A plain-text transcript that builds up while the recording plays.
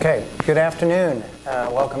Okay, good afternoon.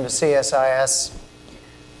 Welcome to CSIS.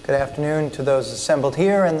 Good afternoon to those assembled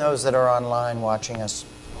here and those that are online watching us.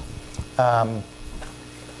 I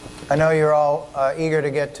know you're all eager to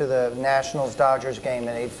get to the Nationals-Dodgers game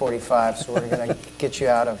at 8:45, so we're going to get you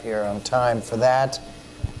out of here on time for that.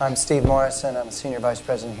 I'm Steve Morrison. I'm a Senior Vice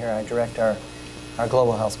President here. I direct our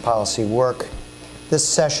global health policy work. This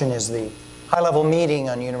session is the high-level meeting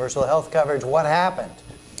on universal health coverage. What happened?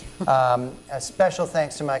 A special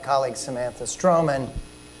thanks to my colleague Samantha Stroman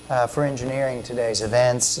for engineering today's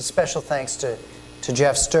events. A special thanks to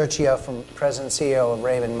Jeff Sturchio, President and CEO of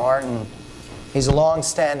Rabin Martin. He's a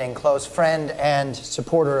long-standing close friend and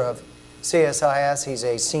supporter of CSIS. He's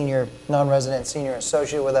a senior, non-resident senior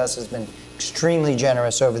associate with us, has been extremely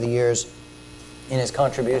generous over the years in his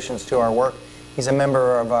contributions to our work. He's a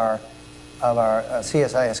member of our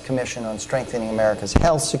CSIS Commission on Strengthening America's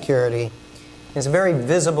Health Security. He's a very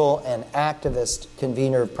visible and activist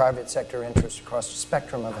convener of private sector interests across the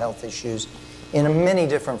spectrum of health issues in many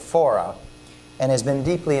different fora, and has been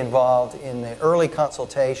deeply involved in the early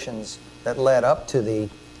consultations that led up to the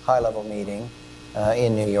high-level meeting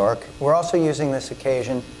in New York. We're also using this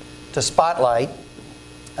occasion to spotlight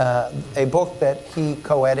a book that he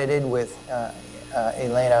co-edited with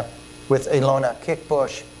Ilona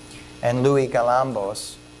Kickbusch and Louis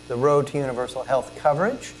Galambos, The Road to Universal Health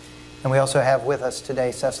Coverage. And we also have with us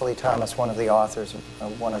today Cecily Thomas, one of the authors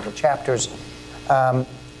of one of the chapters. Jeff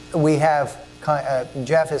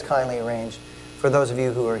has kindly arranged for those of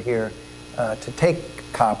you who are here to take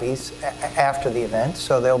copies after the event,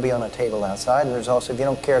 so they'll be on a table outside. And there's also, if you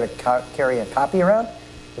don't care to carry a copy around,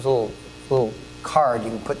 there's a little card you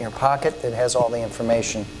can put in your pocket that has all the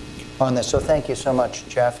information on this. So thank you so much,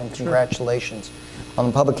 Jeff, and congratulations on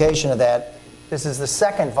the publication of that. This is the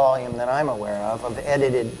second volume that I'm aware of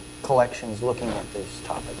edited collections looking at this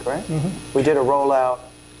topic, right? Mm-hmm. We did a rollout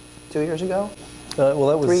 2 years ago? Well,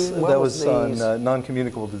 that was on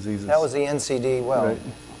non-communicable diseases. That was the NCD, well.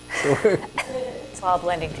 Right. It's all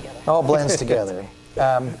blending together. All blends together.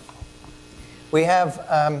 We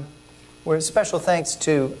have, special thanks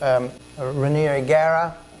to Ranieri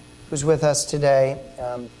Guerra, who's with us today.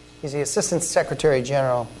 He's the Assistant Secretary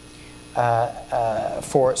General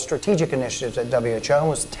for Strategic Initiatives at WHO, and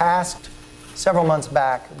was tasked several months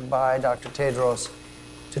back by Dr. Tedros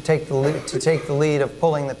to take the lead of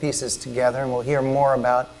pulling the pieces together, and we'll hear more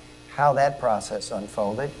about how that process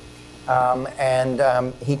unfolded.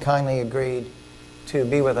 He kindly agreed to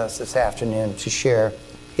be with us this afternoon to share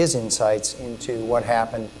his insights into what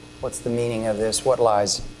happened, what's the meaning of this, what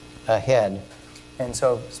lies ahead. And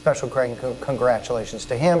so special congratulations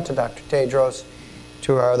to him, to Dr. Tedros,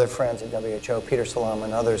 to our other friends at WHO, Peter Salam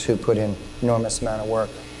and others who put in enormous amount of work.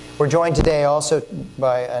 We're joined today also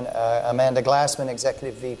by Amanda Glassman,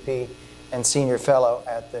 Executive VP and Senior Fellow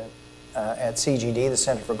at CGD, the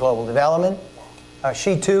Center for Global Development.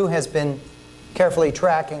 She too has been carefully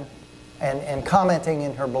tracking and commenting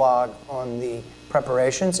in her blog on the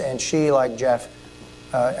preparations, and she, like Jeff,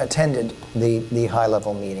 attended the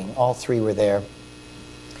high-level meeting. All three were there.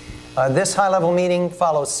 This high-level meeting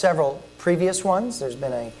follows several previous ones. There's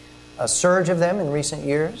been a surge of them in recent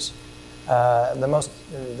years.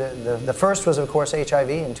 The first was, of course, HIV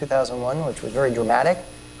in 2001, which was very dramatic,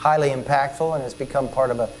 highly impactful, and has become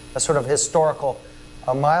part of a sort of historical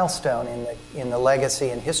milestone in the legacy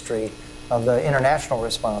and history of the international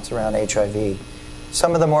response around HIV.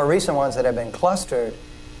 Some of the more recent ones that have been clustered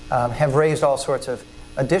have raised all sorts of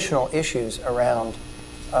additional issues around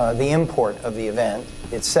the import of the event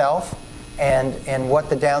itself and what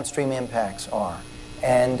the downstream impacts are.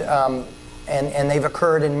 And they've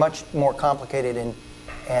occurred in much more complicated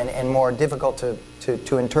and more difficult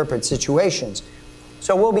to interpret situations.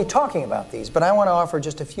 So we'll be talking about these, but I want to offer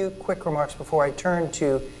just a few quick remarks before I turn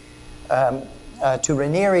to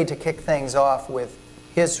Ranieri to kick things off with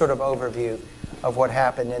his sort of overview of what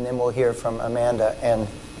happened, and then we'll hear from Amanda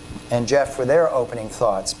and Jeff for their opening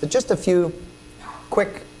thoughts. But just a few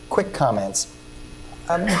quick comments.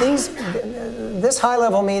 This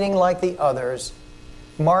high-level meeting, like the others,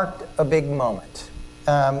 marked a big moment.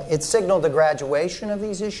 It signaled the graduation of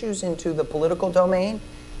these issues into the political domain.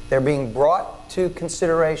 They're being brought to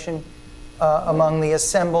consideration among the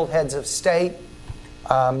assembled heads of state.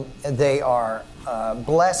 They are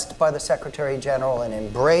blessed by the Secretary General and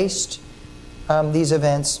embraced these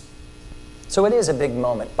events. So it is a big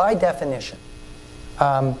moment, by definition.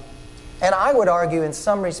 And I would argue in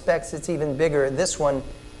some respects it's even bigger. This one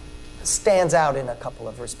stands out in a couple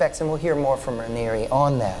of respects, and we'll hear more from Ranieri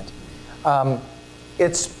on that.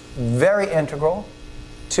 It's very integral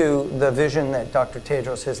to the vision that Dr.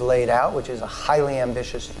 Tedros has laid out, which is a highly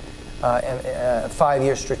ambitious a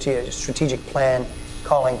 5-year strategic plan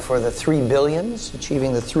calling for the 3 billions,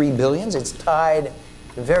 achieving the 3 billions. It's tied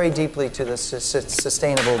very deeply to the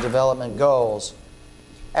Sustainable Development Goals.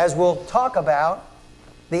 As we'll talk about,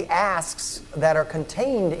 the asks that are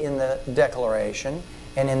contained in the declaration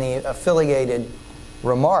and in the affiliated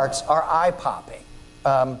remarks are eye-popping.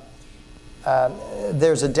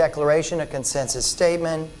 There's a declaration, a consensus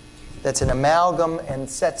statement that's an amalgam and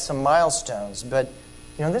sets some milestones. But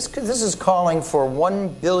this is calling for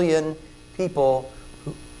 1 billion people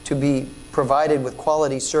to be provided with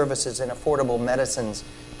quality services and affordable medicines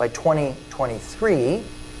by 2023,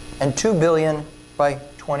 and 2 billion by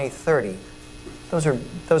 2030. Those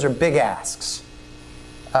are big asks.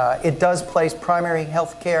 It does place primary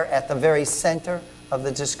health care at the very center of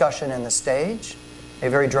the discussion and the stage, a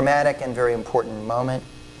very dramatic and very important moment,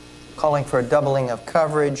 calling for a doubling of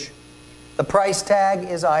coverage. The price tag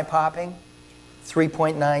is eye-popping,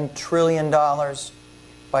 $3.9 trillion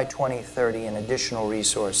by 2030 in additional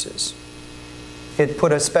resources. It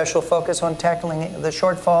put a special focus on tackling the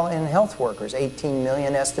shortfall in health workers, 18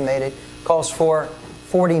 million estimated, calls for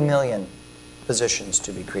 40 million positions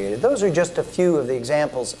to be created. Those are just a few of the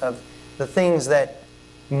examples of the things that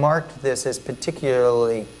marked this as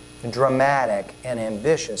particularly dramatic and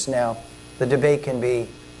ambitious. Now, the debate can be,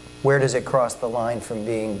 where does it cross the line from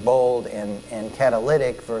being bold and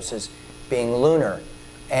catalytic versus being lunar?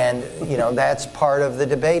 And that's part of the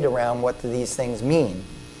debate around what these things mean.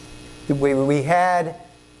 We had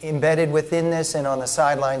embedded within this and on the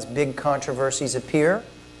sidelines big controversies appear.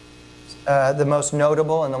 The most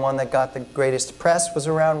notable and the one that got the greatest press was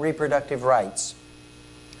around reproductive rights.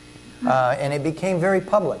 And it became very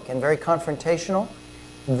public and very confrontational.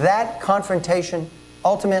 That confrontation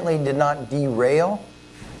ultimately did not derail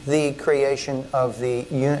the creation of the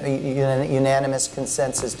unanimous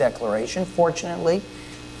consensus declaration, fortunately,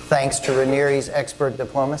 thanks to Ranieri's expert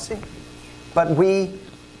diplomacy. But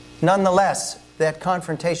nonetheless, that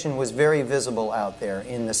confrontation was very visible out there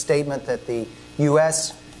in the statement that the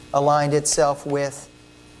U.S. aligned itself with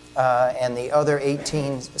and the other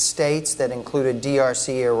 18 states that included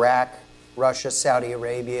DRC, Iraq, Russia, Saudi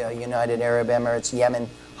Arabia, United Arab Emirates, Yemen,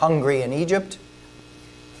 Hungary, and Egypt.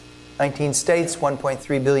 19 states,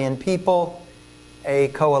 1.3 billion people, a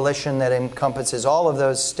coalition that encompasses all of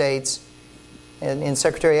those states. And in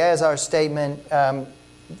Secretary Azar's statement,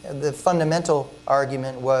 the fundamental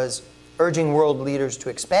argument was urging world leaders to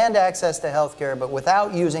expand access to health care, but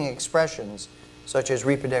without using expressions such as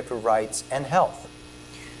reproductive rights and health.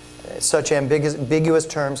 Such ambiguous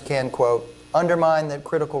terms can, quote, undermine the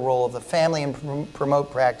critical role of the family and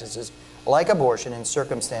promote practices like abortion in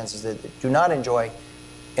circumstances that do not enjoy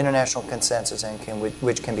international consensus and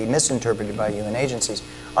which can be misinterpreted by UN agencies.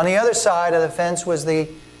 On the other side of the fence was the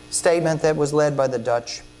statement that was led by the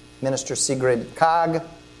Dutch Minister Sigrid Kaag,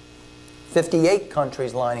 58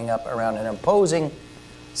 countries lining up around an opposing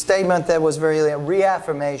statement that was very a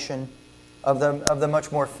reaffirmation of the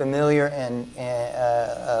much more familiar and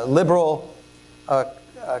liberal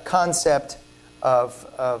concept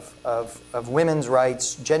of women's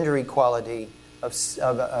rights, gender equality,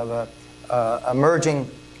 of emerging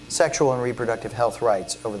sexual and reproductive health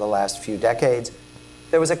rights over the last few decades.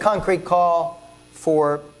 There was a concrete call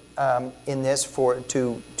for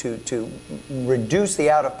to reduce the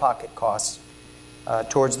out-of-pocket costs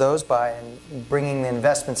towards those by bringing the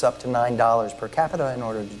investments up to $9 per capita in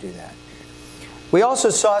order to do that. We also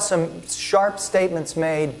saw some sharp statements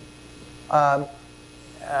made by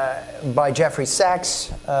Jeffrey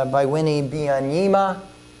Sachs, by Winnie Byanyima,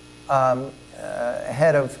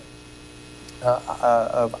 head of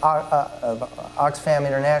Oxfam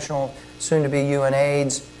International, soon to be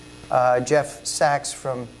UNAIDS, Jeff Sachs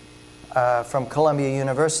from Columbia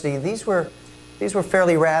University. These were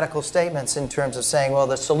fairly radical statements in terms of saying, well,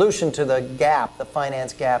 the solution to the gap, the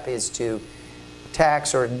finance gap, is to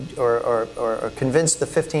tax or convince the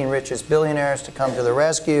 15 richest billionaires to come to the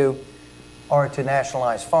rescue, or to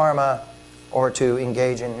nationalize pharma, or to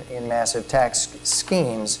engage in massive tax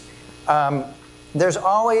schemes. There's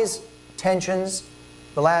always tensions.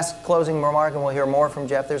 The last closing remark, and we'll hear more from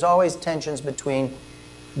Jeff, there's always tensions between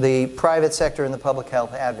the private sector and the public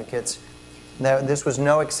health advocates. Now, this was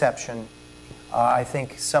no exception. I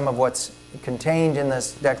think some of what's contained in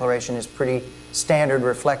this declaration is pretty standard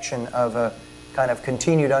reflection of a kind of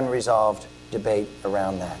continued unresolved debate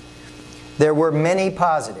around that. There were many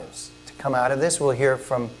positives to come out of this. We'll hear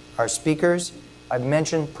from our speakers. I've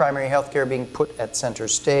mentioned primary health care being put at center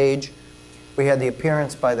stage. We had the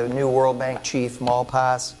appearance by the new World Bank chief,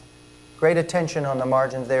 Malpass. Great attention on the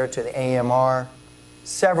margins there to the AMR.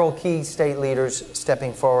 several key state leaders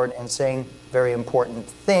stepping forward and saying very important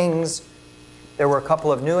things. There were a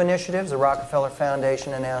couple of new initiatives. The Rockefeller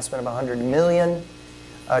Foundation announcement of $100 million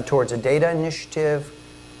towards a data initiative.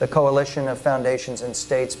 The Coalition of Foundations and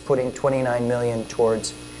States putting $29 million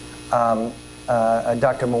towards Dr.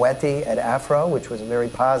 Moetti at Afro, which was a very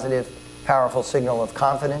positive, powerful signal of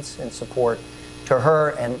confidence and support to her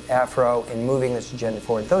and Afro in moving this agenda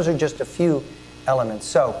forward. Those are just a few elements.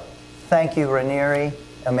 So thank you, Ranieri,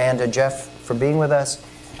 Amanda, Jeff, for being with us.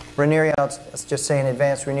 Ranieri, let's just say in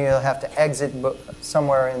advance, Ranieri will have to exit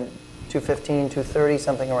somewhere in 2:15, 2:30,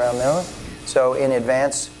 something around there. So in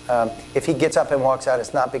advance, if he gets up and walks out,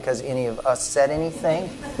 it's not because any of us said anything.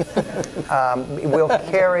 We'll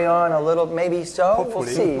carry on a little, maybe so.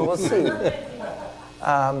 Hopefully. We'll see.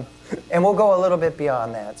 And we'll go a little bit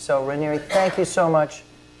beyond that. So Ranieri, thank you so much.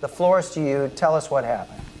 The floor is to you. Tell us what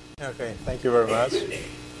happened. Okay, thank you very much.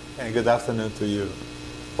 And good afternoon to you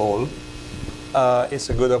all. It's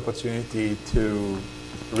a good opportunity to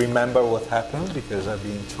remember what happened because I've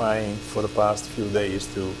been trying for the past few days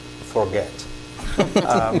to forget.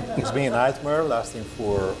 It's been a nightmare lasting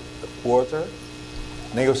for a quarter.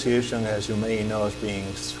 Negotiation, as you may know, has been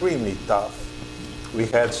extremely tough. We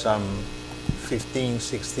had some 15,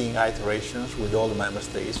 16 iterations with all the member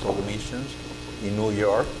states, all the missions in New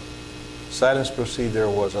York. Silence procedure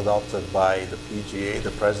was adopted by the PGA,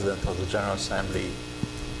 the President of the General Assembly,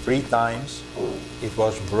 3 times. It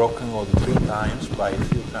was broken all 3 times by a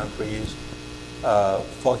few countries,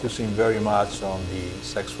 focusing very much on the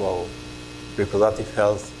sexual reproductive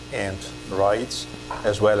health and rights,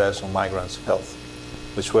 as well as on migrants' health,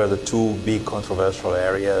 which were the 2 big controversial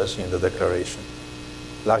areas in the declaration.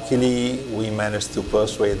 Luckily, we managed to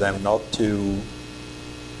persuade them not to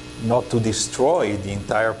destroy the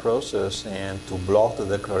entire process and to block the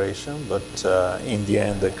declaration, but in the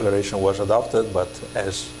end, the declaration was adopted, but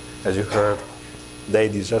as you heard, they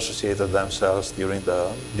disassociated themselves during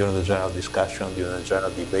the general discussion, during the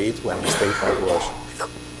general debate, when the statement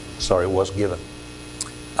was given.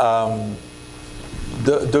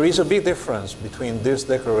 There is a big difference between this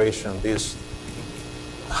declaration, this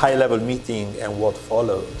high-level meeting, and what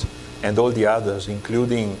followed, and all the others,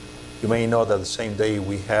 including, you may know that the same day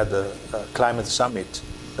we had a climate summit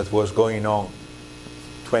that was going on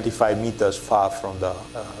 25 meters far from the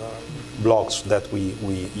blocks that we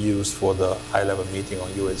used for the high-level meeting on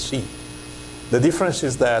UHC. The difference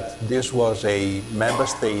is that this was a member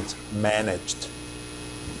state-managed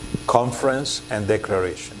conference and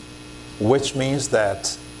declaration, which means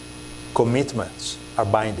that commitments are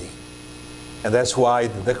binding. And that's why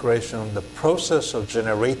the declaration, the process of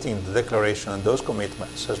generating the declaration and those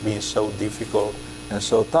commitments has been so difficult and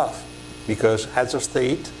so tough, because heads of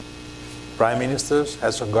state, prime ministers,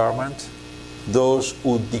 heads of government, those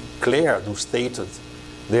who declared, who stated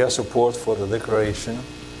their support for the declaration,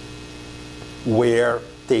 were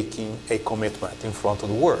taking a commitment in front of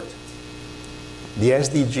the world. The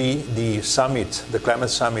SDG, the summit, the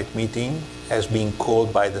climate summit meeting, has been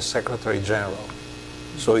called by the Secretary General.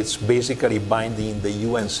 So it's basically binding the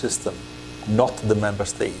UN system, not the member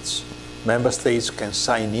states. Member states can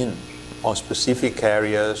sign in on specific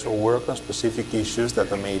areas or work on specific issues that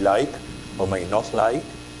they may like or may not like,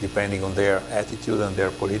 depending on their attitude and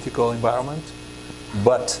their political environment.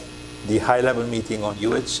 But the high-level meeting on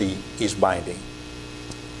UHC is binding.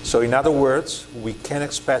 So in other words, we can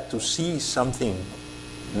expect to see something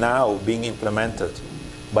now being implemented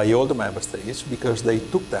by all the member states because they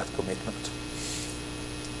took that commitment.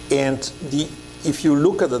 And if you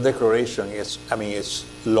look at the declaration, it's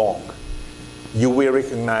long. You will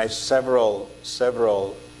recognize several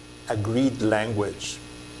agreed language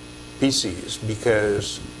pieces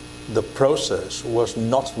because the process was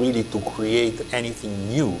not really to create anything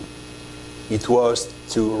new. It was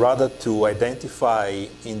rather to identify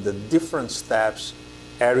in the different steps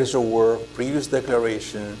areas of work, previous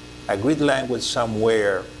declaration, agreed language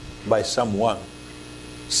somewhere by someone,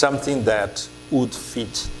 something that would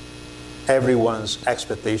fit everyone's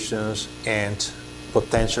expectations and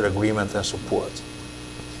potential agreement and support.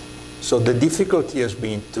 So the difficulty has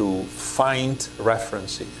been to find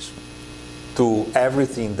references to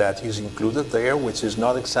everything that is included there, which is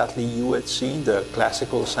not exactly UHC in the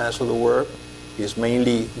classical sense of the word, is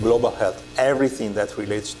mainly global health, everything that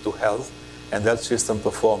relates to health and health system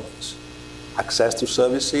performance. Access to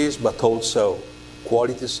services, but also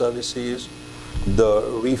quality services, the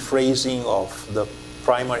rephrasing of the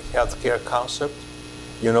primary healthcare concept.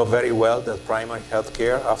 You know very well that primary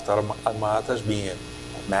healthcare after Armata has been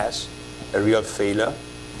a mess, a real failure.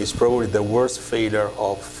 It's probably the worst failure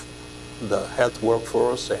of the health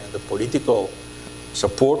workforce and the political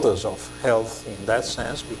supporters of health in that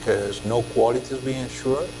sense because no quality is being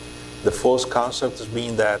ensured. The false concept has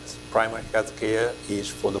been that primary health care is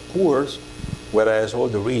for the poor, whereas all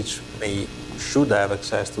the rich should have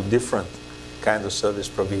access to different kind of service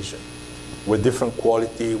provision with different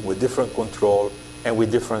quality, with different control, and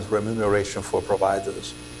with different remuneration for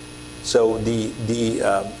providers. So the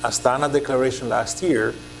Astana Declaration last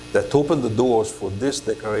year that opened the doors for this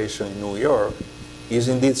declaration in New York is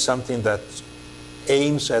indeed something that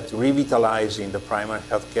aims at revitalizing the primary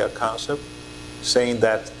healthcare concept, saying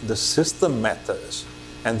that the system matters,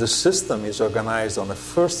 and the system is organized on the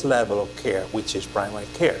first level of care, which is primary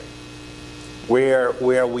care,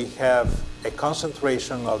 where we have a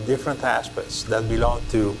concentration of different aspects that belong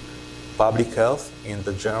to public health in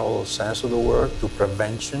the general sense of the word, to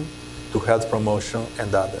prevention, to health promotion,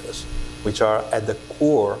 and others, which are at the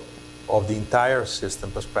core of the entire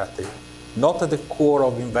system perspective. Not at the core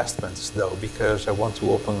of investments, though, because I want to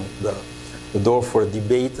open the door for a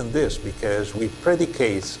debate on this, because we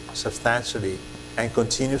predicate substantially and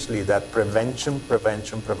continuously that prevention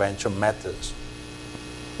matters.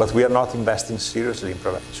 But we are not investing seriously in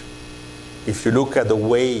prevention. If you look at the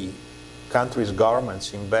way countries'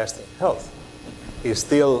 governments invest in health, it's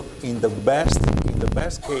still in the best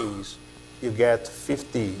case, you get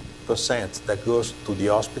 50% that goes to the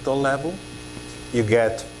hospital level, you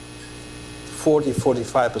get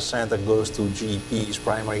 40-45% that goes to GPs,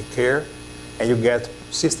 primary care, and you get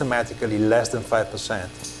systematically less than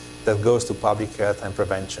 5% that goes to public health and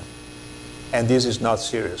prevention. And this is not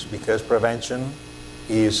serious because prevention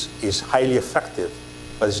is highly effective,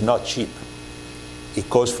 but it's not cheap. It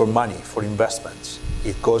calls for money, for investments.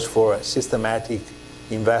 It calls for a systematic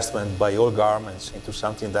investment by all governments into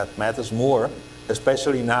something that matters more,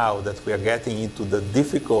 especially now that we are getting into the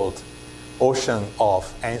difficult ocean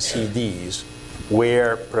of NCDs,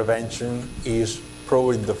 where prevention is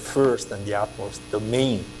probably the first and the utmost, the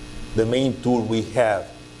main tool we have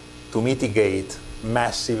to mitigate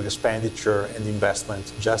massive expenditure and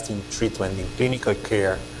investment just in treatment, in clinical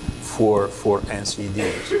care for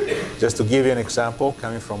NCDs. Just to give you an example,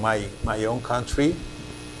 coming from my own country,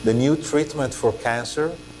 the new treatment for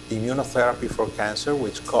cancer, the immunotherapy for cancer,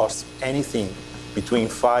 which costs anything between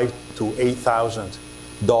 $5,000 to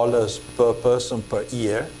 $8,000 per person per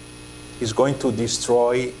year, is going to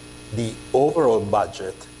destroy the overall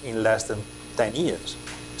budget in less than 10 years,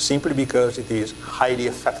 simply because it is highly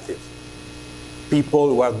effective. People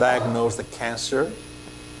who are diagnosed with cancer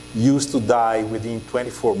used to die within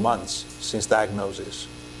 24 months since diagnosis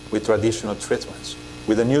with traditional treatments.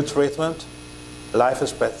 With a new treatment, life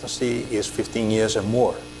expectancy is 15 years and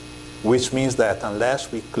more, which means that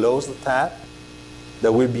unless we close the tap,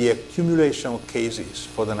 there will be accumulation of cases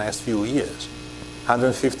for the next few years.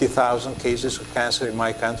 150,000 cases of cancer in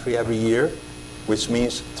my country every year, which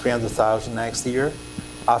means 300,000 next year,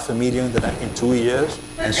 500,000 in 2 years,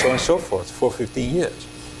 and so on and so forth for 15 years.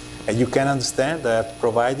 And you can understand that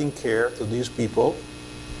providing care to these people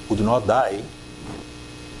who do not die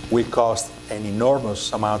will cost an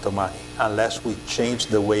enormous amount of money unless we change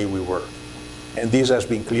the way we work. And this has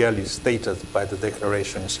been clearly stated by the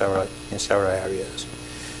declaration in several areas.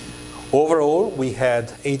 Overall, we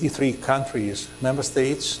had 83 countries, member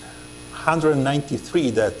states,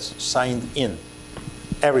 193 that signed in,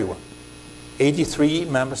 everyone. 83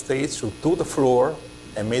 member states who took the floor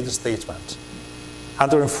and made a statement.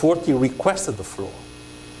 140 requested the floor.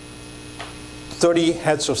 30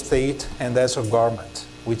 heads of state and heads of government,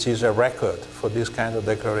 which is a record for these kind of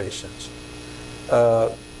declarations.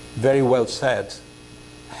 Very well said.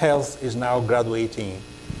 Health is now graduating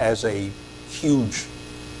as a huge,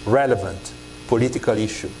 relevant political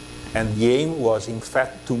issue. And the aim was, in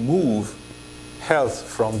fact, to move health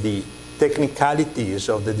from the technicalities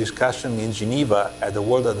of the discussion in Geneva at the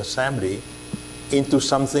World Health Assembly into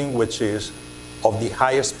something which is of the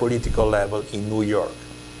highest political level in New York.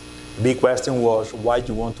 The big question was, why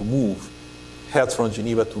do you want to move health from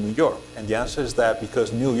Geneva to New York? And the answer is that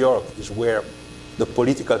because New York is where the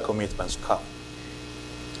political commitments come.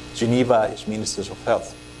 Geneva is ministers of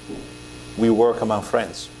health. We work among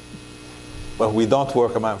friends. But we don't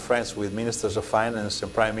work among friends with ministers of finance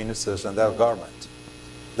and prime ministers and their government.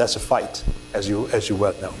 That's a fight, as you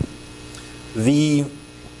well know.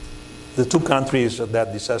 The two countries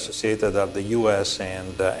that disassociated are the US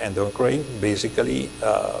and Ukraine, basically,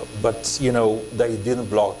 but they didn't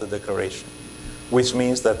block the declaration, which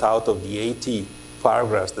means that out of the 80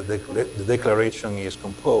 paragraphs that the declaration is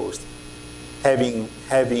composed,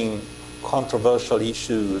 having controversial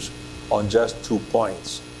issues on just 2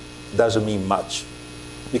 points doesn't mean much.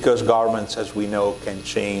 because governments, as we know, can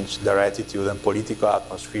change their attitude, and political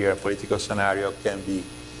atmosphere, political scenario can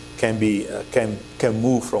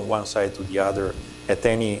move from one side to the other at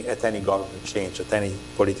any government change, at any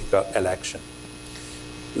political election.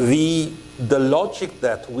 The logic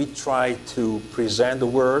that we tried to present the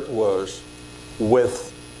world was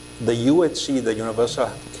with the UHC, the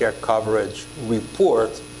Universal Care Coverage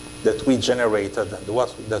report that we generated and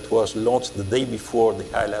that was launched the day before the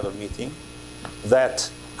high-level meeting, that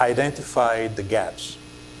identified the gaps,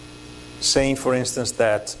 saying, for instance,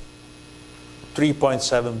 that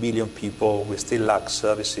 3.7 billion people will still lack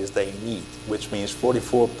services they need, which means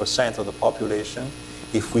 44% of the population,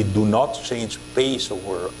 if we do not change pace of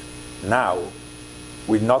work now,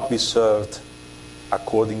 will not be served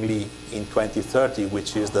accordingly in 2030,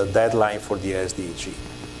 which is the deadline for the SDG.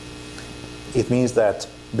 It means that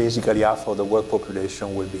basically half of the world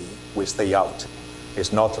population will stay out.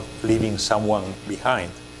 It's not leaving someone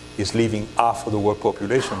behind. It's leaving half of the world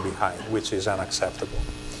population behind, which is unacceptable.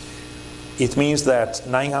 It means that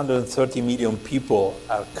 930 million people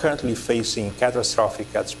are currently facing catastrophic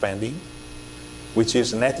health spending, which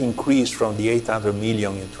is a net increase from the 800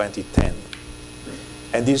 million in 2010.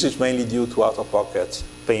 And this is mainly due to out-of-pocket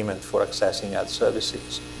payment for accessing health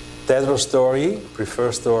services. Tedros' story,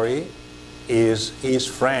 preferred story, is his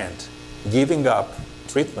friend giving up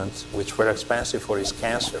treatments which were expensive for his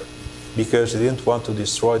cancer because he didn't want to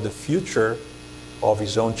destroy the future of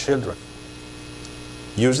his own children,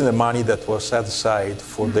 using the money that was set aside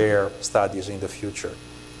for their studies in the future.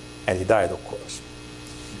 And he died, of course.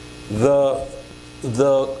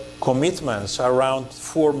 The commitments are around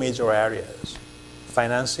four major areas: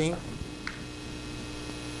 financing,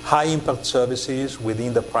 high-impact services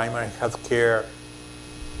within the primary healthcare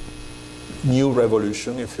new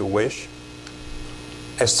revolution, if you wish,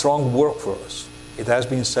 a strong workforce. It has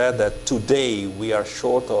been said that today we are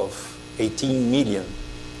short of 18 million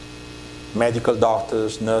medical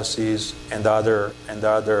doctors, nurses, and other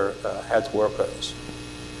health workers.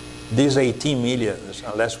 These 18 millions,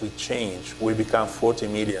 unless we change, will become 40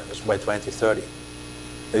 millions by 2030.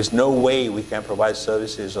 There's no way we can provide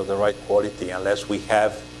services of the right quality unless we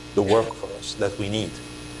have the workforce that we need,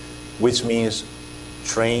 which means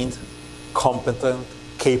trained, competent,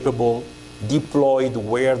 capable, deployed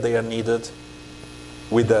where they are needed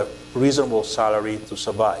with a reasonable salary to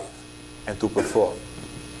survive and to perform,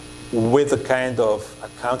 with the kind of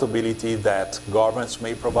accountability that governments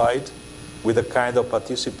may provide, with the kind of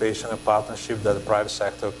participation and partnership that the private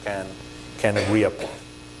sector can agree upon.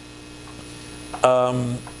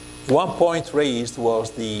 One point raised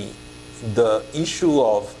was the issue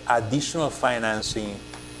of additional financing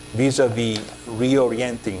vis-a-vis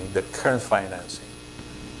reorienting the current financing.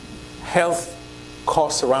 Health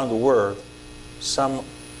costs around the world sum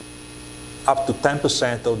up to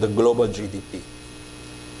 10% of the global GDP.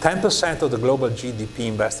 10% of the global GDP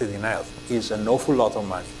invested in health is an awful lot of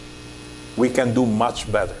money. We can do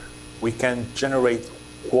much better. We can generate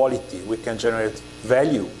quality. We can generate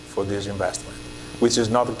value for this investment, which is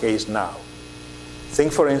not the case now.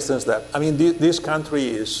 Think, for instance, that, I mean, this country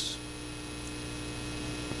is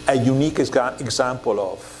a unique example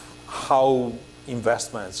of how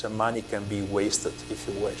investments and money can be wasted, if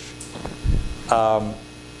you wish.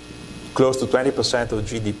 Close to 20% of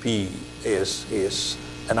GDP is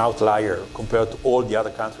an outlier compared to all the other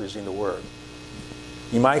countries in the world.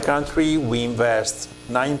 In my country, we invest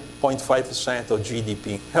 9.5% of GDP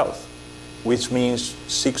in health, which means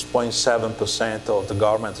 6.7% of the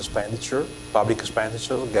government expenditure, public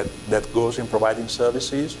expenditure that goes in providing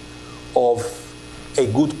services of a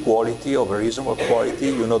good quality, of a reasonable quality.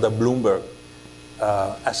 You know that Bloomberg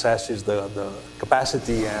assesses the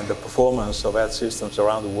capacity and the performance of health systems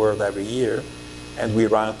around the world every year, and we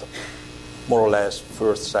rank more or less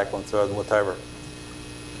first, second, third, whatever.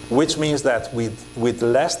 Which means that with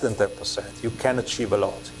less than 10%, you can achieve a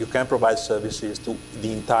lot. You can provide services to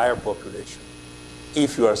the entire population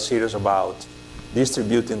if you are serious about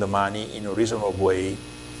distributing the money in a reasonable way,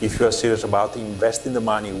 if you are serious about investing the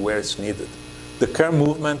money where it's needed. The current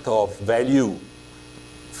movement of value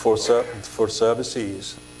for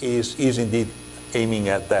services is indeed aiming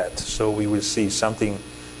at that. So we will see something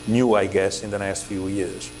new, I guess, in the next few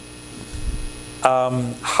years.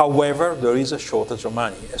 However, there is a shortage of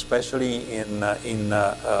money, especially in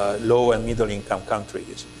low and middle income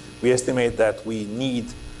countries. We estimate that we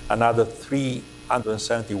need another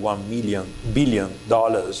 $371 billion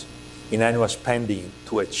in annual spending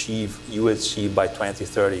to achieve UHC by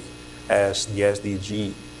 2030, as the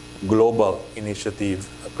SDG global initiative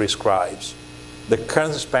prescribes. The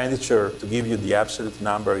current expenditure, to give you the absolute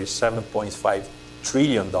number, is $7.5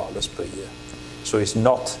 trillion per year. So it's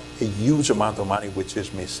not a huge amount of money which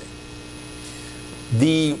is missing.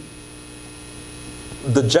 The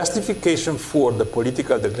justification for the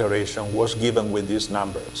political declaration was given with these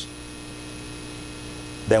numbers.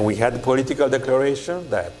 Then we had the political declaration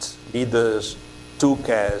that leaders took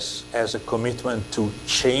as a commitment to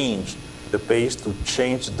change the pace, to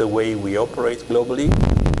change the way we operate globally.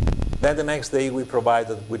 Then the next day we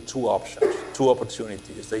provided with two options, two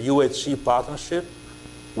opportunities. The UHC partnership,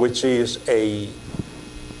 which is a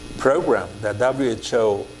program that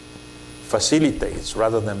WHO facilitates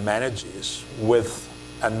rather than manages with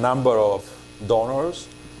a number of donors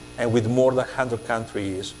and with more than 100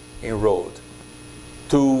 countries enrolled,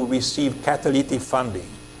 to receive catalytic funding,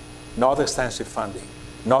 not extensive funding,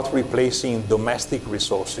 not replacing domestic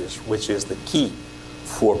resources, which is the key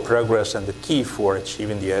for progress and the key for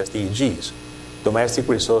achieving the SDGs. Domestic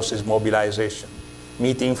resources mobilization.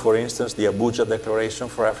 Meeting, for instance, the Abuja Declaration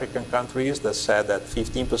for African countries that said that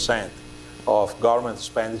 15% of government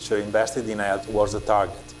expenditure invested in health was the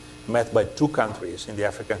target, met by 2 countries in the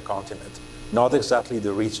African continent, not exactly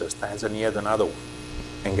the richest, Tanzania and another one,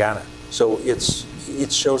 and Ghana. So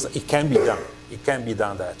it shows that it can be done. It can be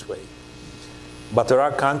done that way. But there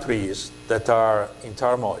are countries that are in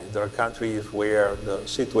turmoil. There are countries where the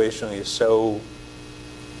situation is so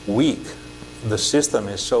weak, the system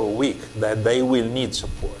is so weak that they will need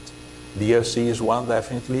support. DRC is one,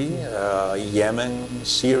 definitely. Yemen,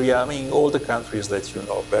 Syria, I mean, all the countries that you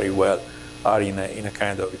know very well are in a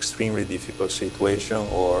kind of extremely difficult situation,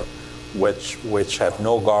 or which have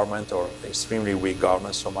no government or extremely weak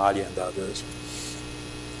government, Somalia and others.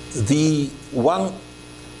 The one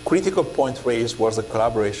critical point raised was the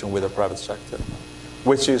collaboration with the private sector,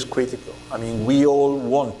 which is critical. I mean, we all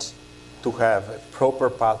want to have a proper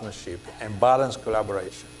partnership and balanced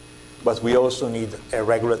collaboration, but we also need a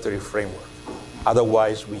regulatory framework.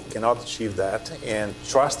 Otherwise, we cannot achieve that. And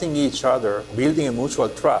trusting each other, building a mutual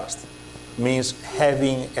trust, means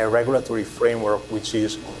having a regulatory framework which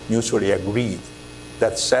is mutually agreed,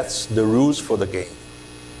 that sets the rules for the game.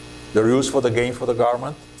 The rules for the game for the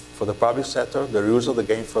government, for the public sector, the rules of the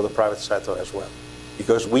game for the private sector as well.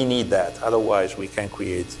 Because we need that, otherwise we can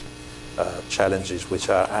create challenges which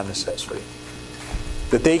are unnecessary.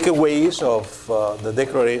 The takeaways of the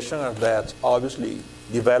declaration are that obviously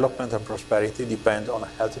development and prosperity depend on a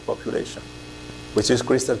healthy population, which is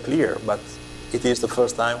crystal clear, but it is the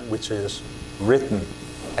first time which is written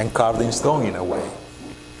and carved in stone in a way.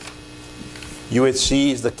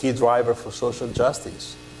 UHC is the key driver for social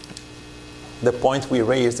justice. The point we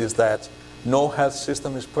raised is that no health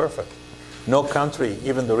system is perfect. No country,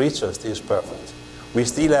 even the richest, is perfect. We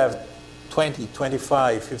still have 20,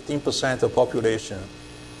 25, 15% of population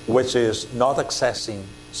which is not accessing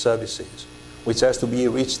services, which has to be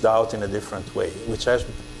reached out in a different way, which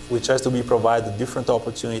has to be provided different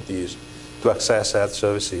opportunities to access health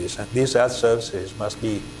services. And these health services must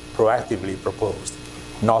be proactively proposed,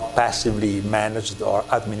 not passively managed or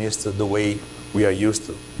administered the way we are used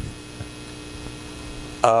to.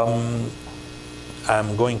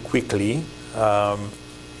 I'm going quickly.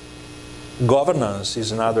 Governance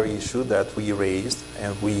is another issue that we raised,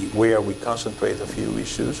 and where we concentrate a few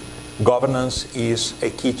issues. Governance is a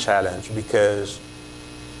key challenge because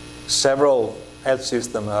several health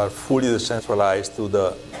systems are fully decentralized to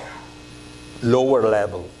the lower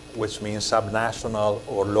level, which means subnational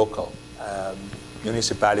or local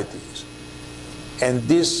municipalities. And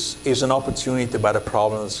this is an opportunity but a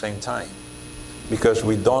problem at the same time, because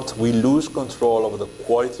we lose control over the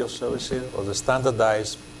quality of services or the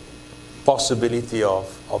standardized possibility of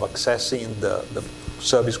accessing the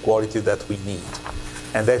service quality that we need.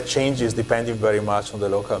 And that changes depending very much on the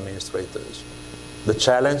local administrators. The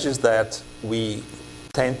challenge is that we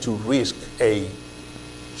tend to risk a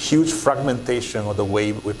huge fragmentation of the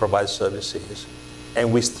way we provide services,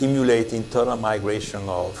 and we stimulate internal migration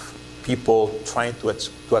of people trying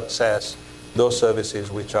to access those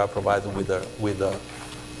services which are provided with a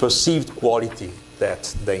perceived quality that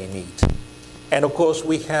they need. And of course,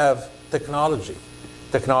 we have technology.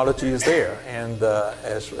 Technology is there, and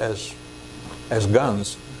as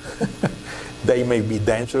guns, they may be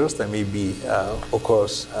dangerous. They may be, of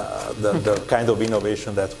course, the kind of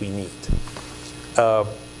innovation that we need.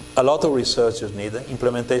 A lot of research is needed.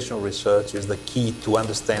 Implementation research is the key to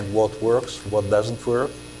understand what works, what doesn't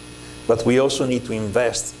work. But we also need to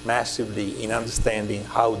invest massively in understanding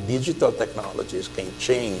how digital technologies can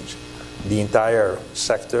change the entire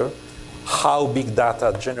sector, how big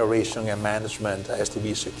data generation and management has to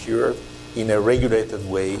be secured in a regulated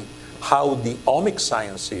way, how the omic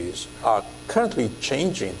sciences are currently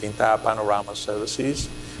changing the entire panorama of services,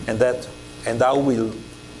 and how will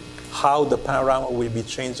how the panorama will be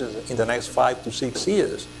changed in the next 5 to 6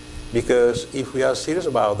 years. Because if we are serious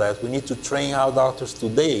about that, we need to train our doctors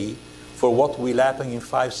today for what will happen in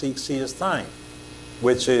 5, 6 years' time,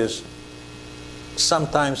 which is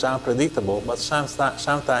sometimes unpredictable, but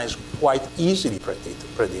sometimes quite easily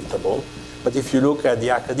predictable. But if you look at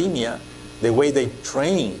the academia, the way they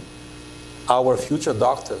train our future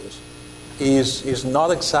doctors is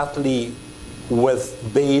not exactly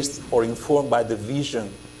based or informed by the vision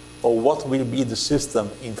of what will be the system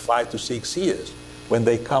in 5 to 6 years when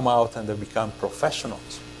they come out and they become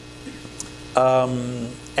professionals.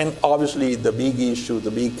 And obviously the big issue,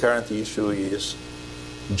 the big current issue is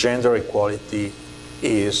gender equality,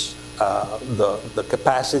 is the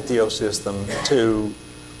capacity of system to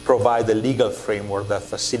provide a legal framework that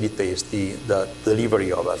facilitates the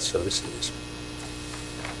delivery of health services.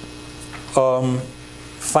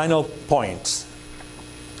 Final point.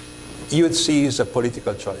 UHC is a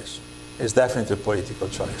political choice. It's definitely a political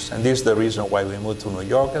choice. And this is the reason why we moved to New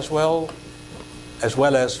York as well as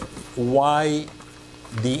why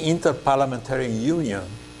the Interparliamentary Union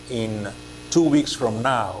in 2 weeks from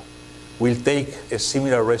now will take a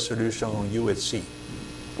similar resolution on UHC,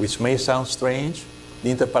 which may sound strange.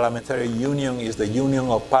 The Interparliamentary Union is the union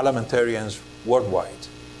of parliamentarians worldwide.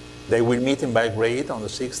 They will meet in Belgrade on the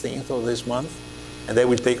 16th of this month, and they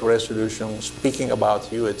will take a resolution speaking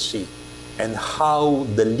about UHC and how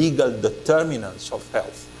the legal determinants of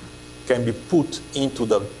health can be put into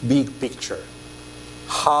the big picture,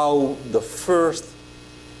 how the first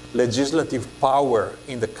legislative power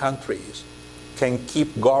in the countries can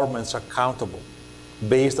keep governments accountable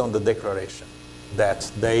based on the declaration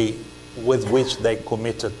with which they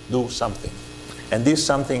committed to do something. And this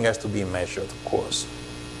something has to be measured, of course.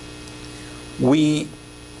 We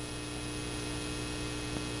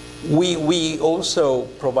also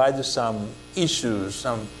provided some issues,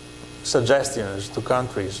 some suggestions to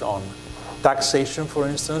countries on taxation, for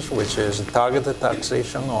instance, which is targeted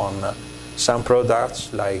taxation on some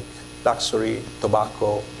products like luxury,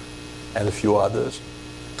 tobacco, and a few others.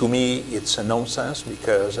 To me, it's a nonsense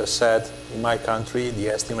because, as said, in my country, the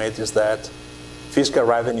estimate is that fiscal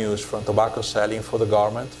revenues from tobacco selling for the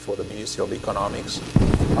government, for the Ministry of Economics,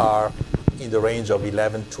 are in the range of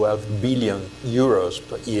 11, 12 billion euros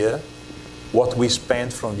per year. What we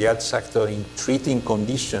spend from the health sector in treating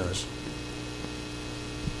conditions,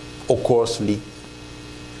 of course,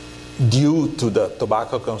 due to the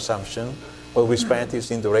tobacco consumption, what we spent is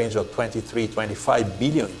in the range of 23, 25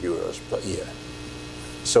 billion euros per year.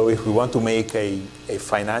 So if we want to make a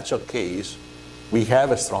financial case, we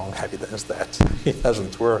have a strong evidence that it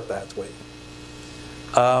doesn't work that way.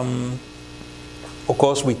 Of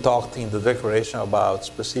course, we talked in the declaration about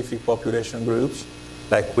specific population groups,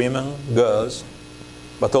 like women, girls,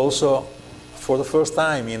 but also, for the first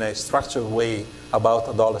time in a structured way, about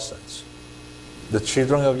adolescents, the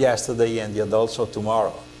children of yesterday and the adults of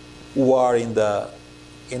tomorrow, who are in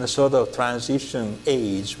a sort of transition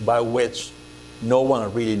age by which no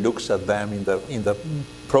one really looks at them in the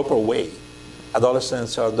proper way.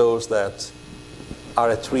 Adolescents are those that are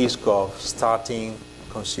at risk of starting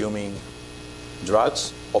consuming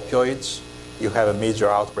drugs, opioids. You have a major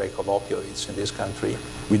outbreak of opioids in this country.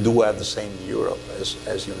 We do have the same in Europe,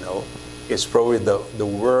 as you know. It's probably the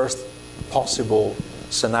worst possible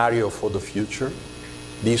scenario for the future.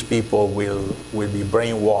 These people will be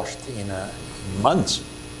brainwashed in months.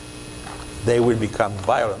 They will become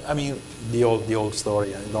violent. I mean, the old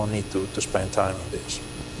story. I don't need to spend time on this.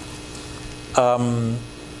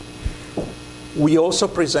 We also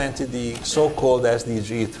presented the so-called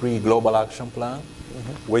SDG 3 Global Action Plan,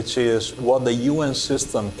 which is what the UN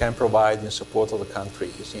system can provide in support of the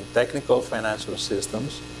countries in technical financial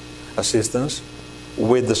assistance,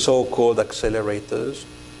 with the so-called accelerators.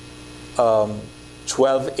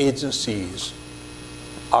 12 agencies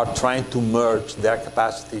are trying to merge their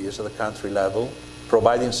capacities at the country level,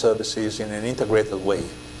 providing services in an integrated way,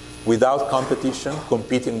 without competition,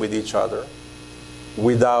 competing with each other,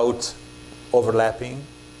 without overlapping,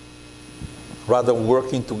 rather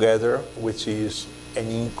working together, which is an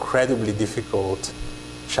incredibly difficult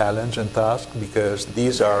challenge and task, because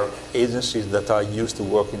these are agencies that are used to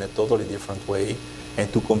work in a totally different way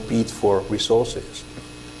and to compete for resources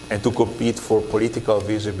and to compete for political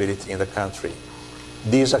visibility in the country.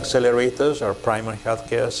 These accelerators are primary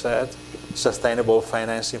healthcare, sustainable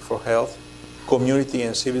financing for health, community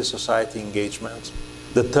and civil society engagement,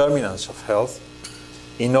 determinants of health,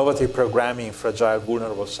 innovative programming in fragile,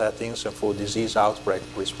 vulnerable settings and for disease outbreak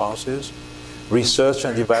responses, research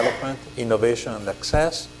and development, innovation and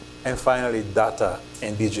access, and finally, data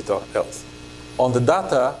and digital health. On the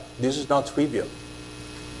data, this is not trivial.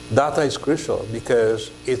 Data is crucial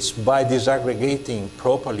because it's by disaggregating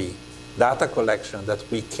properly data collection that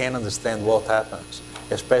we can understand what happens,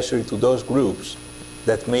 especially to those groups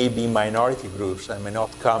that may be minority groups and may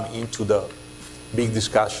not come into the big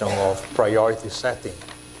discussion of priority setting.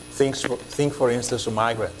 Think for instance, of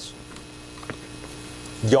migrants.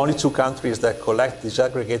 The only two countries that collect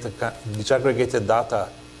disaggregated data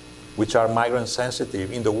which are migrant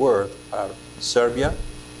sensitive in the world are Serbia,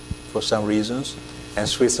 for some reasons, and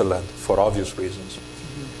Switzerland, for obvious reasons.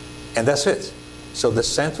 And that's it. So the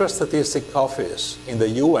Central Statistics Office in the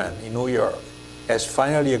UN in New York has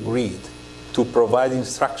finally agreed to provide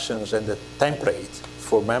instructions and a template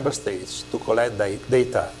for member states to collect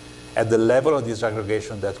data at the level of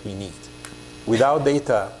disaggregation that we need. Without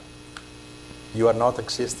data, you are not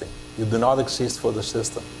existing. You do not exist for the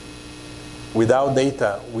system. Without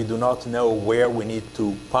data, we do not know where we need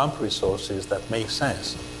to pump resources that make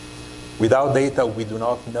sense. Without data, we do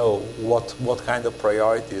not know what kind of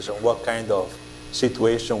priorities and what kind of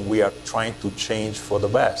situation we are trying to change for the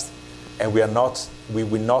best. And we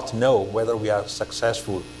will not know whether we are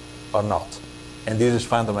successful or not. And this is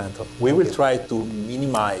fundamental. We will try to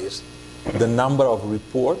minimize the number of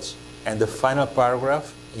reports, and the final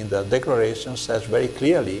paragraph in the declaration says very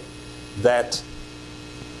clearly that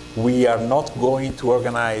we are not going to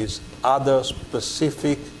organize other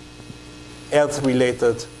specific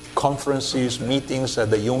health-related conferences, meetings at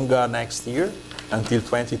the UNGA next year until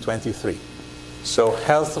 2023. So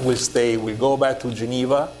health will go back to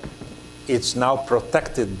Geneva. It's now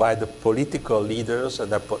protected by the political leaders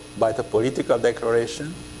and by the political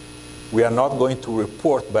declaration. We are not going to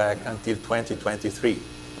report back until 2023,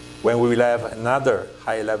 when we will have another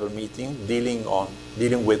high-level meeting dealing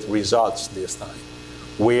with results this time,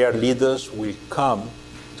 where leaders will come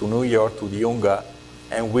to New York, to the UNGA,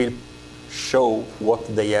 and will show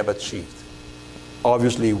what they have achieved.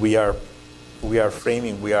 Obviously, we are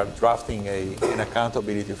drafting an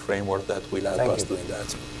accountability framework that will help us doing that.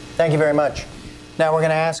 Thank you very much. Now we're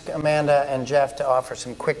going to ask Amanda and Jeff to offer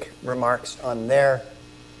some quick remarks on their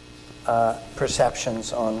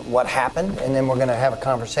perceptions on what happened, and then we're going to have a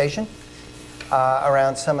conversation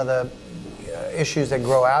around some of the issues that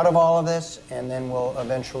grow out of all of this, and then we'll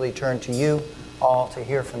eventually turn to you all to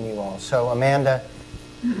hear from you all. So Amanda,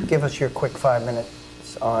 give us your quick 5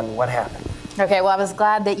 minutes on what happened. Okay, well, I was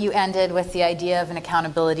glad that you ended with the idea of an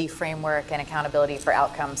accountability framework and accountability for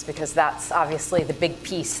outcomes, because that's obviously the big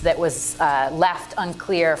piece that was left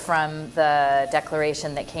unclear from the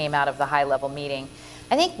declaration that came out of the high-level meeting.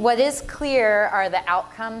 I think what is clear are the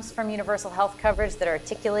outcomes from universal health coverage that are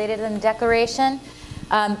articulated in the declaration.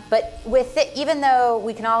 But with it, even though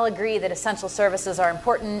we can all agree that essential services are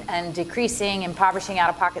important and decreasing, impoverishing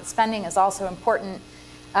out-of-pocket spending is also important,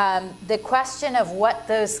 the question of what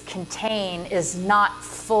those contain is not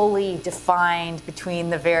fully defined between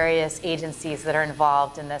the various agencies that are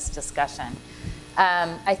involved in this discussion.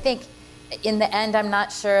 I think in the end, I'm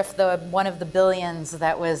not sure if one of the billions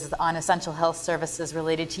that was on essential health services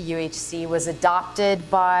related to UHC was adopted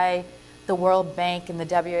by the World Bank and the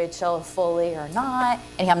WHO fully or not.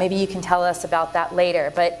 Anyhow, maybe you can tell us about that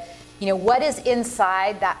later. But what is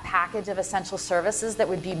inside that package of essential services that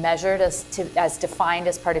would be measured as defined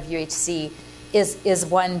as part of UHC is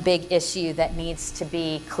one big issue that needs to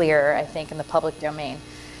be clear, I think, in the public domain.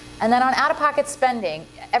 And then on out-of-pocket spending,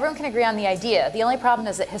 everyone can agree on the idea. The only problem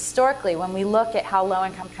is that historically, when we look at how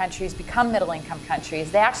low-income countries become middle-income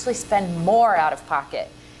countries, they actually spend more out-of-pocket.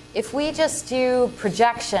 If we just do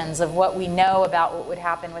projections of what we know about what would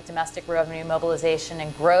happen with domestic revenue mobilization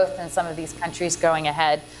and growth in some of these countries going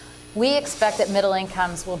ahead, we expect that middle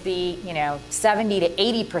incomes will be, 70 to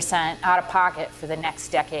 80% out of pocket for the next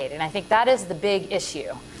decade. And I think that is the big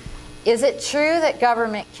issue. Is it true that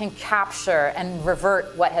government can capture and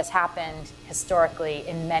revert what has happened historically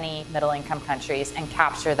in many middle income countries and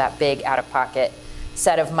capture that big out of pocket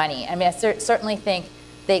set of money? I mean, I certainly think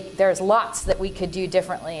there's lots that we could do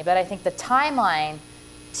differently, but I think the timeline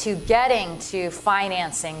to getting to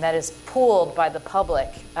financing that is pooled by the public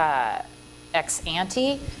ex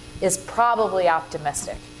ante is probably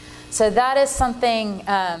optimistic. So that is something,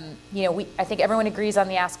 I think everyone agrees on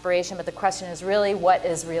the aspiration, but the question is really what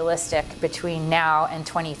is realistic between now and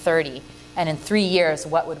 2030? And in 3 years,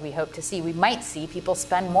 what would we hope to see? We might see people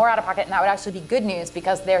spend more out of pocket, and that would actually be good news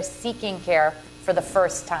because they're seeking care for the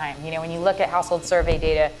first time. When you look at household survey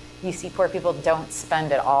data, you see poor people don't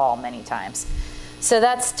spend at all many times. So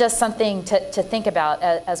that's just something to think about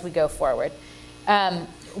as we go forward.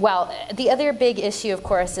 Well, the other big issue, of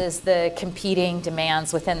course, is the competing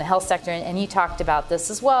demands within the health sector, and you talked about this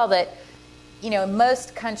as well, that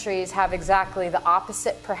most countries have exactly the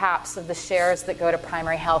opposite, perhaps, of the shares that go to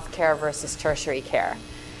primary health care versus tertiary care.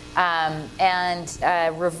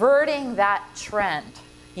 Reverting that trend,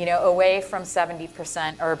 away from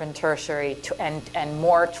 70% urban tertiary and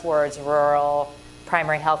more towards rural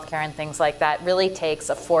primary health care and things like that really takes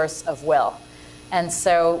a force of will. And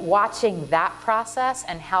so watching that process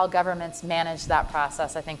and how governments manage that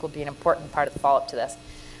process, I think, will be an important part of the follow-up to this.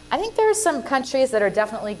 I think there are some countries that are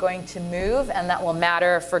definitely going to move and that will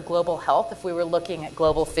matter for global health if we were looking at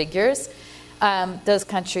global figures. Those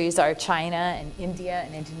countries are China and India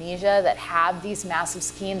and Indonesia that have these massive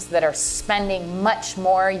schemes that are spending much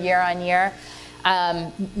more year on year,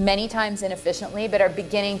 many times inefficiently, but are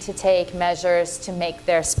beginning to take measures to make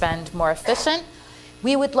their spend more efficient.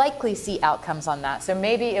 We would likely see outcomes on that. So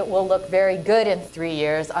maybe it will look very good in 3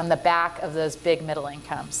 years on the back of those big middle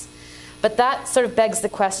incomes. But that sort of begs the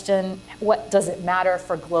question, what does it matter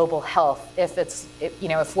for global health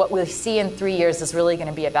if what we see in 3 years is really going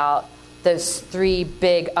to be about those 3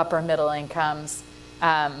 big upper middle incomes?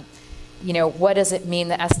 What does it mean,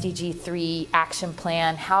 the SDG 3 action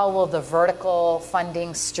plan? How will the vertical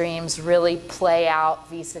funding streams really play out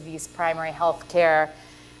vis-a-vis primary health care?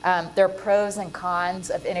 There are pros and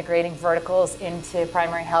cons of integrating verticals into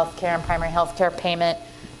primary health care and primary health care payment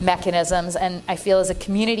mechanisms, and I feel as a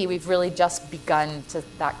community we've really just begun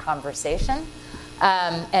that conversation.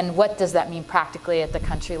 And what does that mean practically at the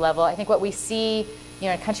country level? I think what we see,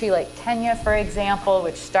 a country like Kenya, for example,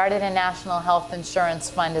 which started a national health insurance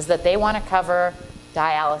fund, is that they want to cover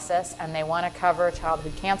dialysis and they want to cover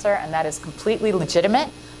childhood cancer, and that is completely legitimate,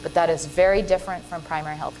 but that is very different from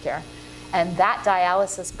primary health care. And that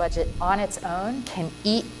dialysis budget on its own can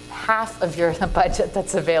eat half of your budget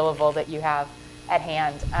that's available that you have at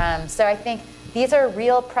hand. So I think these are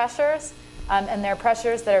real pressures, and they're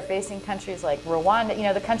pressures that are facing countries like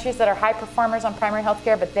Rwanda, the countries that are high performers on primary health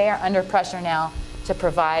care, but they are under pressure now to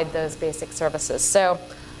provide those basic services. So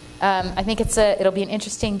I think it'll be an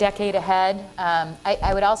interesting decade ahead.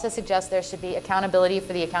 I would also suggest there should be accountability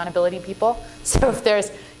for the accountability people. So if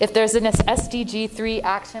there's an SDG 3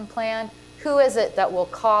 action plan, who is it that will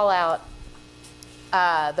call out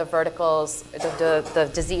the verticals, the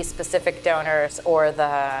disease-specific donors, or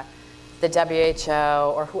the WHO,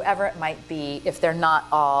 or whoever it might be, if they're not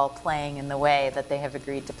all playing in the way that they have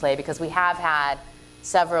agreed to play? Because we have had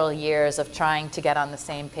several years of trying to get on the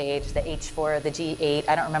same page, the H4, the G8.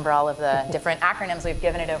 I don't remember all of the different acronyms we've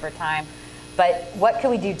given it over time. But what can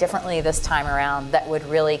we do differently this time around that would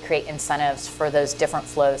really create incentives for those different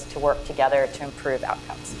flows to work together to improve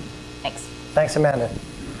outcomes? Thanks. Thanks, Amanda.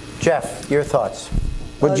 Jeff, your thoughts.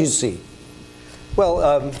 What did you see?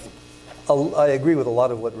 Well, I agree with a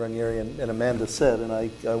lot of what Ranieri and Amanda said, and I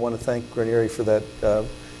want to thank Ranieri for that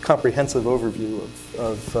comprehensive overview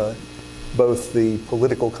of both the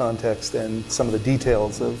political context and some of the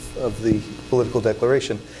details of the political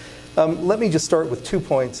declaration. Let me just start with 2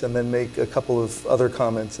 points and then make a couple of other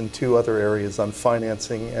comments in 2 other areas on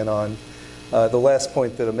financing and on the last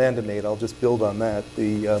point that Amanda made. I'll just build on that,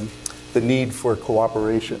 the need for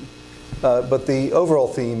cooperation. But the overall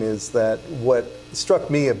theme is that what struck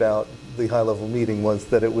me about the high-level meeting was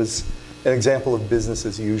that it was an example of business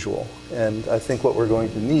as usual. And I think what we're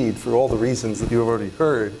going to need, for all the reasons that you've already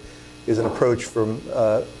heard, is an approach from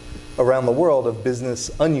around the world of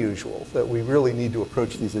business unusual, that we really need to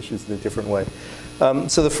approach these issues in a different way.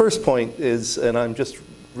 So the first point is, and I'm just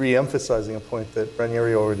re-emphasizing a point that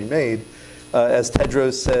Ranieri already made, as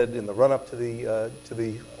Tedros said in the run-up to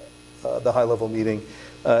the high-level meeting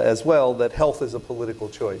as well, that health is a political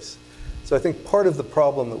choice. So I think part of the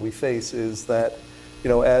problem that we face is that,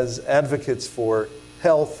 as advocates for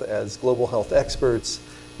health, as global health experts,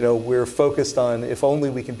 we're focused on if only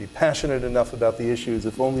we can be passionate enough about the issues,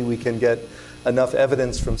 if only we can get enough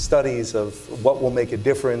evidence from studies of what will make a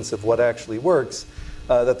difference, of what actually works,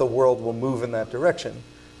 that the world will move in that direction.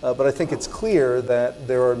 But I think it's clear that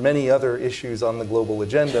there are many other issues on the global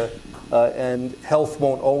agenda, and health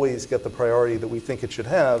won't always get the priority that we think it should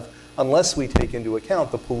have unless we take into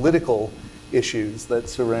account the political issues that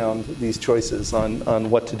surround these choices on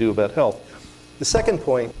what to do about health. The second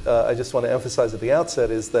point I just want to emphasize at the outset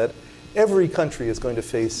is that every country is going to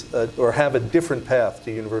face or have a different path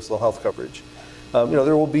to universal health coverage.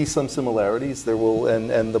 There will be some similarities. There will,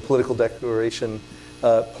 and the political declaration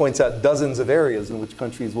points out dozens of areas in which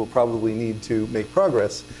countries will probably need to make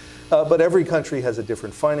progress. But every country has a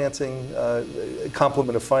different financing,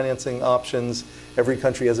 complement of financing options. Every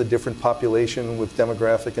country has a different population with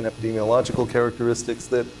demographic and epidemiological characteristics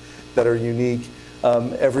that are unique.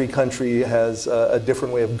 Every country has a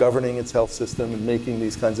different way of governing its health system and making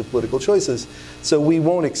these kinds of political choices. So we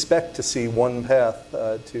won't expect to see one path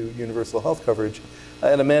to universal health coverage.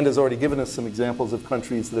 And Amanda's already given us some examples of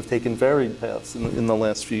countries that have taken varied paths in the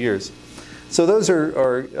last few years. So those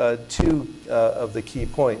are two of the key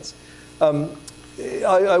points.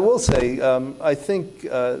 I will say, I think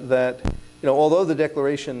that although the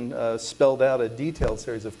declaration spelled out a detailed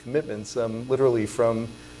series of commitments, literally from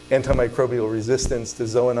antimicrobial resistance to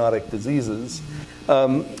zoonotic diseases,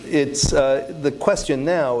 the question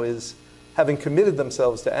now is, having committed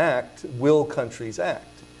themselves to act, will countries act?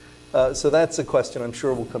 So that's a question I'm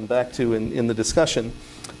sure we'll come back to in the discussion.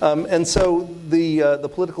 And so the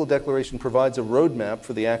political declaration provides a roadmap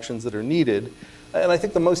for the actions that are needed. And I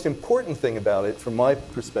think the most important thing about it, from my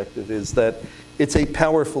perspective, is that it's a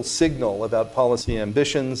powerful signal about policy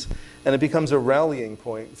ambitions, and it becomes a rallying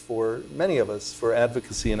point for many of us for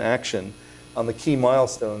advocacy and action on the key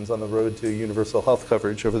milestones on the road to universal health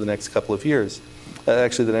coverage over the next couple of years,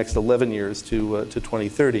 actually the next 11 years to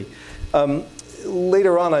 2030.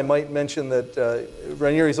 Later on, I might mention that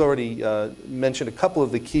Ranieri's already mentioned a couple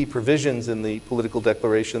of the key provisions in the political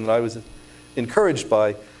declaration that I was encouraged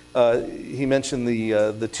by. He mentioned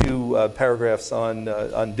the two paragraphs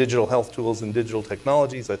on digital health tools and digital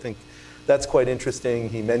technologies. I think that's quite interesting.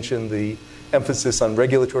 He mentioned the emphasis on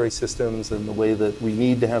regulatory systems and the way that we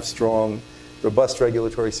need to have strong, robust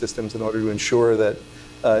regulatory systems in order to ensure that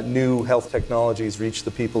new health technologies reach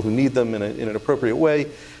the people who need them in an appropriate way.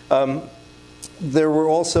 There were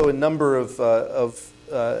also a number of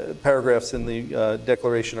paragraphs in the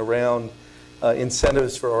declaration around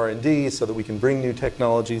incentives for R&D so that we can bring new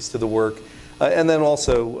technologies to the work, and then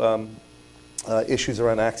also issues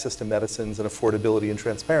around access to medicines and affordability and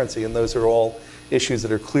transparency, and those are all issues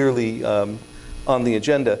that are clearly on the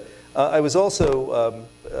agenda. I was also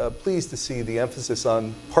pleased to see the emphasis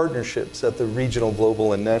on partnerships at the regional,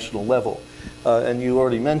 global, and national level. And you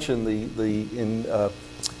already mentioned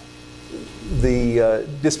the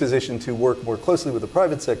disposition to work more closely with the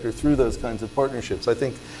private sector through those kinds of partnerships. I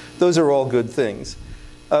think those are all good things.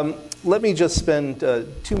 Let me just spend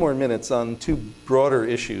 2 more minutes on 2 broader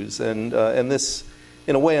issues. And this,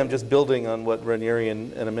 in a way, I'm just building on what Ranieri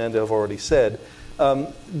and Amanda have already said.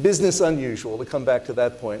 Business unusual, to come back to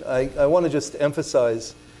that point. I want to just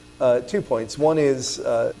emphasize 2 points. One is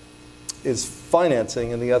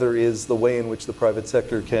financing, and the other is the way in which the private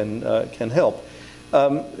sector can help.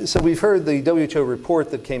 So we've heard the WHO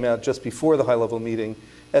report that came out just before the high-level meeting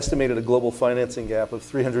estimated a global financing gap of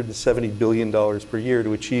 $370 billion per year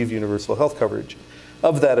to achieve universal health coverage.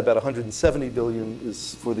 Of that, about $170 billion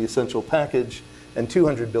is for the essential package, and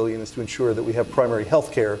 $200 billion is to ensure that we have primary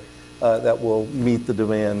health care that will meet the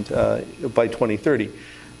demand by 2030.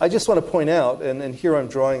 I just want to point out, and here I'm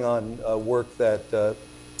drawing on work that the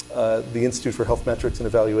Institute for Health Metrics and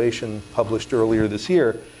Evaluation published earlier this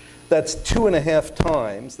year. That's 2.5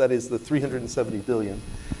 times, that is the $370 billion,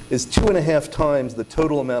 is 2.5 times the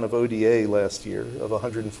total amount of ODA last year of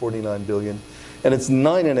 $149 billion, and it's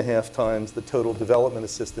 9.5 times the total development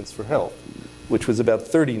assistance for health, which was about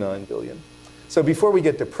 $39 billion. So before we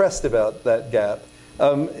get depressed about that gap,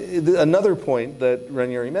 another point that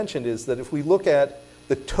Ranieri mentioned is that if we look at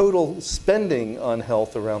the total spending on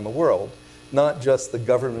health around the world, not just the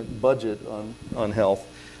government budget on health,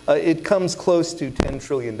 it comes close to $10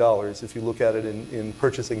 trillion if you look at it in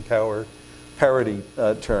purchasing power parity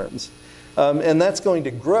terms. And that's going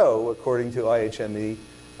to grow, according to IHME,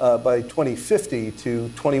 by 2050 to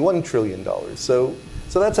 $21 trillion. So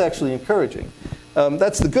that's actually encouraging.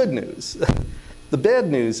 That's the good news. The bad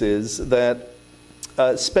news is that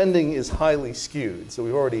spending is highly skewed. So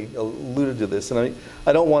we've already alluded to this. And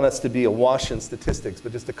I don't want us to be awash in statistics,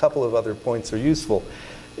 but just a couple of other points are useful.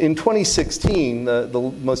 In 2016,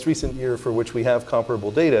 the most recent year for which we have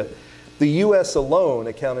comparable data, the US alone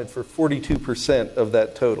accounted for 42% of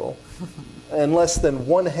that total. And less than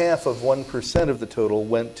 0.5% of the total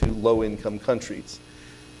went to low-income countries.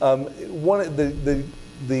 The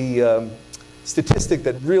statistic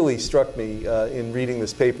that really struck me in reading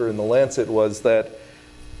this paper in The Lancet was that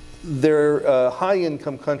their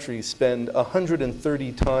high-income countries spend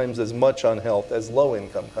 130 times as much on health as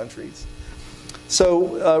low-income countries.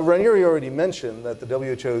 So Ranieri already mentioned that the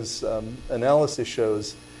WHO's analysis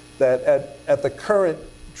shows that at the current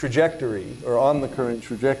trajectory, or on the current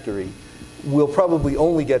trajectory, we'll probably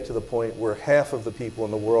only get to the point where half of the people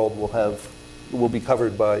in the world will be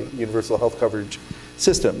covered by universal health coverage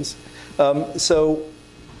systems. So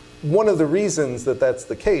one of the reasons that that's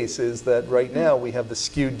the case is that right now we have the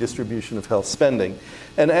skewed distribution of health spending.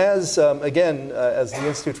 And as, again, as the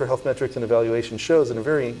Institute for Health Metrics and Evaluation shows in a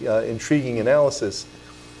very intriguing analysis,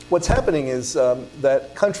 what's happening is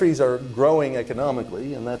that countries are growing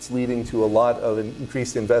economically, and that's leading to a lot of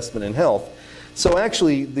increased investment in health. So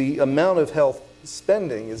actually, the amount of health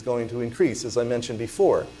spending is going to increase, as I mentioned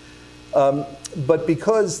before. But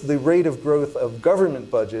because the rate of growth of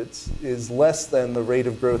government budgets is less than the rate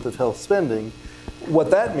of growth of health spending,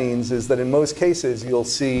 what that means is that in most cases you'll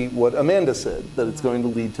see what Amanda said, that it's going to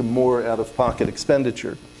lead to more out-of-pocket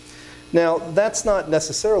expenditure. Now, that's not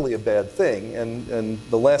necessarily a bad thing, and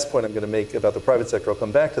the last point I'm going to make about the private sector, I'll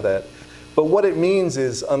come back to that. But what it means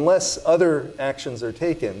is unless other actions are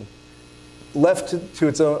taken, left to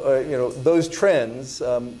its own, those trends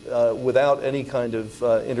without any kind of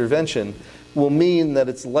intervention will mean that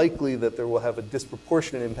it's likely that there will have a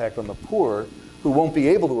disproportionate impact on the poor who won't be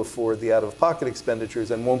able to afford the out-of-pocket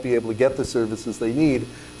expenditures and won't be able to get the services they need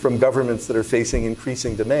from governments that are facing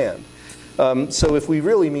increasing demand. So if we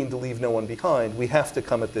really mean to leave no one behind, we have to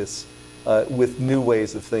come at this with new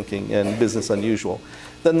ways of thinking and business unusual.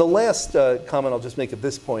 Then the last comment I'll just make at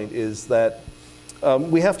this point is that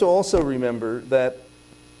we have to also remember that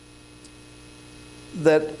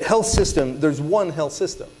health system, there's one health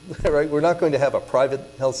system, right? We're not going to have a private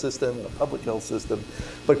health system and a public health system,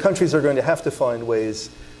 but countries are going to have to find ways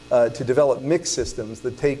to develop mixed systems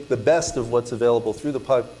that take the best of what's available through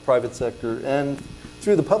the private sector and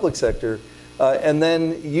through the public sector, and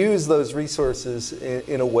then use those resources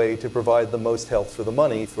in a way to provide the most health for the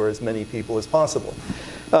money for as many people as possible.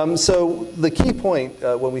 So the key point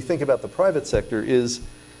when we think about the private sector is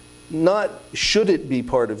not should it be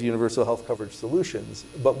part of universal health coverage solutions,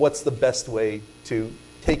 but what's the best way to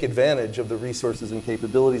take advantage of the resources and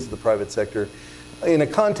capabilities of the private sector in a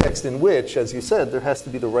context in which, as you said, there has to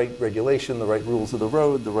be the right regulation, the right rules of the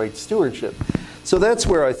road, the right stewardship. So that's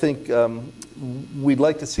where I think we'd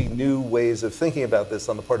like to see new ways of thinking about this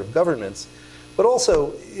on the part of governments. But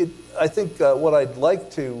also, I think what I'd like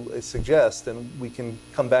to suggest, and we can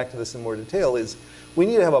come back to this in more detail, is we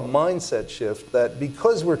need to have a mindset shift that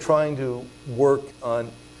because we're trying to work on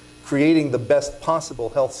creating the best possible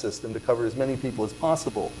health system to cover as many people as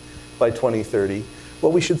possible by 2030,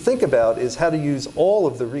 what we should think about is how to use all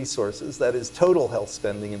of the resources, that is total health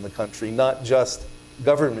spending in the country, not just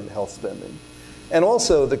government health spending. And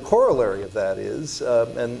also the corollary of that is,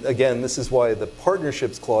 and again, this is why the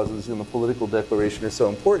partnerships clauses in the political declaration are so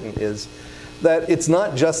important, is that it's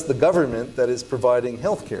not just the government that is providing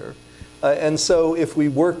health care. And so if we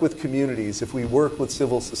work with communities, if we work with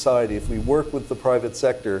civil society, if we work with the private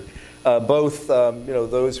sector, both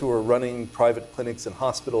those who are running private clinics and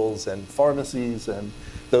hospitals and pharmacies and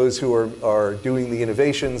those who are doing the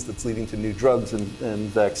innovations that's leading to new drugs and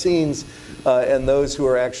vaccines, and those who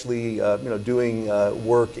are actually doing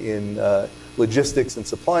work in logistics and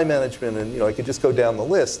supply management, and I could just go down the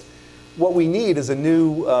list. What we need is a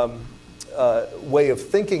new way of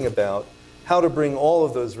thinking about how to bring all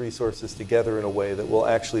of those resources together in a way that will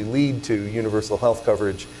actually lead to universal health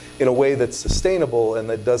coverage in a way that's sustainable and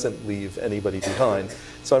that doesn't leave anybody behind.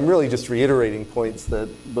 So I'm really just reiterating points that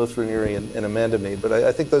both Ranieri and Amanda made, but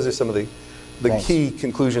I think those are some of the key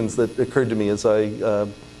conclusions that occurred to me as I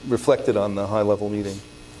reflected on the high-level meeting.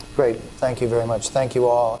 Great. Thank you very much. Thank you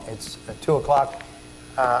all. It's 2 o'clock.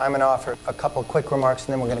 I'm going to offer a couple quick remarks,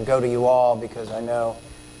 and then we're going to go to you all because I know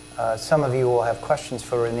some of you will have questions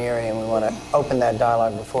for Ranieri, and we want to open that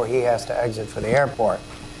dialogue before he has to exit for the airport.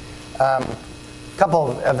 A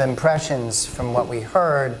couple of impressions from what we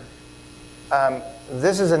heard.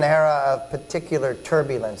 This is an era of particular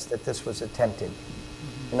turbulence that this was attempted.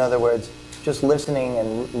 In other words, just listening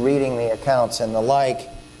and reading the accounts and the like,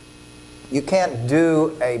 you can't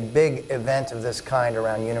do a big event of this kind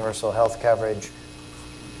around universal health coverage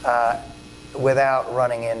without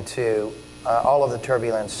running into all of the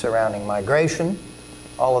turbulence surrounding migration,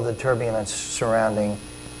 all of the turbulence surrounding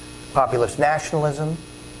populist nationalism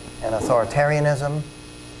and authoritarianism,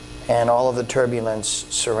 and all of the turbulence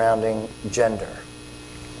surrounding gender.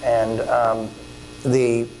 And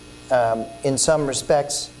in some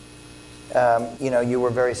respects, you were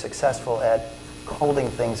very successful at holding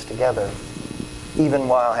things together, even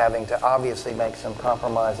while having to obviously make some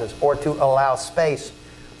compromises or to allow space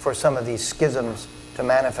for some of these schisms to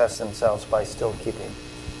manifest themselves by still keeping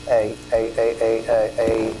a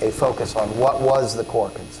focus on what was the core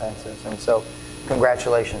consensus. And so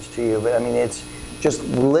congratulations to you. But I mean, it's just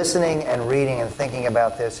listening and reading and thinking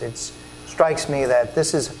about this, it strikes me that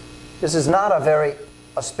this is not a very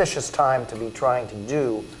auspicious time to be trying to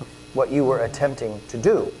do what you were attempting to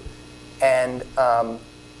do. And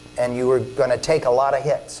and you were going to take a lot of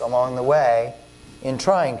hits along the way in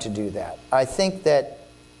trying to do that. I think that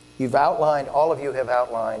you've outlined, all of you have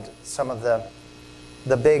outlined some of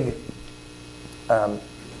the big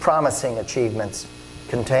promising achievements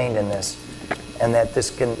contained in this, and that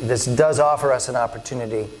this does offer us an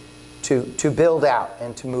opportunity to build out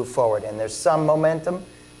and to move forward. And there's some momentum.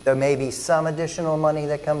 There may be some additional money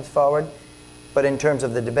that comes forward, but in terms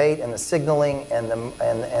of the debate and the signaling and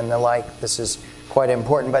the like, this is quite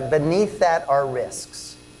important. But beneath that are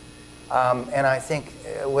risks, and I think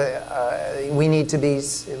we need to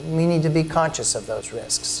be conscious of those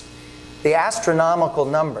risks. The astronomical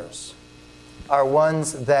numbers are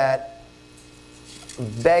ones that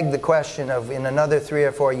beg the question of, in another 3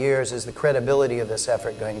 or 4 years, is the credibility of this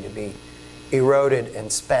effort going to be eroded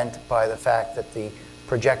and spent by the fact that the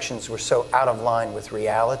projections were so out of line with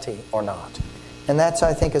reality or not? And that's,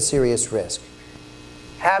 I think, a serious risk.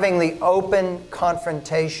 Having the open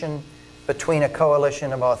confrontation between a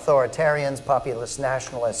coalition of authoritarians, populist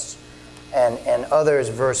nationalists, and others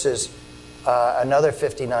versus another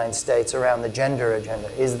 59 states around the gender agenda,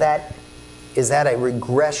 is that a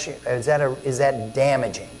regression? Is that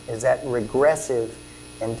damaging? Is that regressive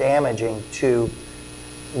and damaging to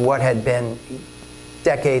what had been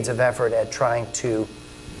decades of effort at trying to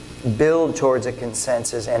build towards a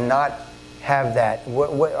consensus and not have that?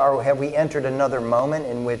 Have we entered another moment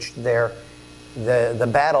in which the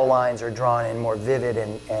battle lines are drawn in more vivid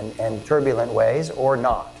and turbulent ways, or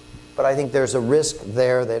not? But I think there's a risk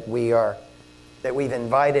there that we've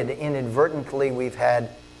invited inadvertently. We've had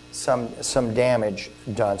some damage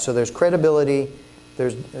done. So there's credibility.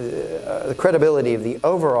 There's the credibility of the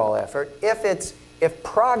overall effort. If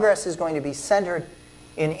progress is going to be centered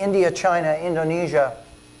in India, China, Indonesia,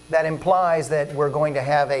 that implies that we're going to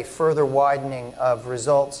have a further widening of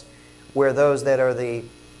results, where those that are the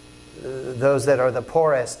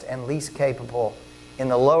poorest and least capable in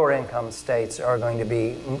the lower income states are going to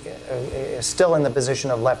be still in the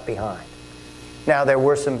position of left behind. Now, there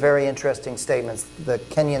were some very interesting statements, the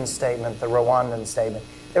Kenyan statement, the Rwandan statement.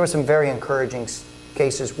 There were some very encouraging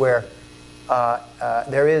cases where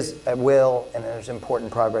there is a will and there's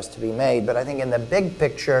important progress to be made. But I think in the big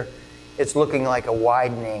picture, it's looking like a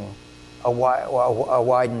widening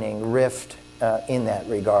rift in that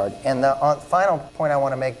regard. And the final point I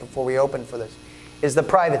want to make before we open for this is the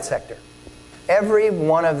private sector. Every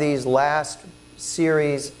one of these last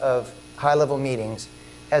series of high-level meetings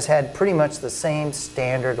has had pretty much the same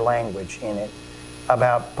standard language in it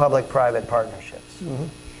about public-private partnerships. Mm-hmm.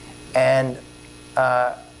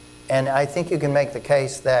 And I think you can make the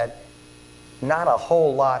case that not a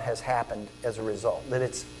whole lot has happened as a result, that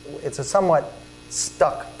it's a somewhat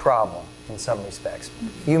stuck problem in some respects.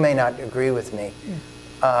 You may not agree with me,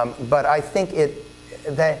 but I think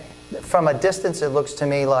that from a distance it looks to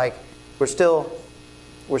me like we're still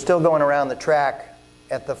going around the track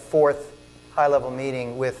at the fourth high-level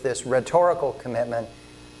meeting with this rhetorical commitment,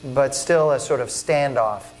 but still a sort of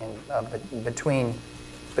standoff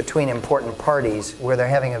between important parties where they're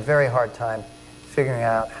having a very hard time figuring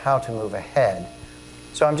out how to move ahead.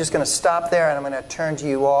 So I'm just going to stop there, and I'm going to turn to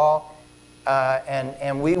you all,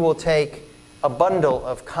 and we will take a bundle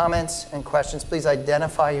of comments and questions. Please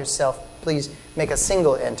identify yourself. Please make a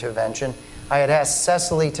single intervention. I had asked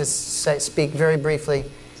Cecily to speak very briefly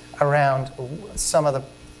around some of the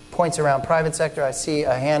points around private sector. I see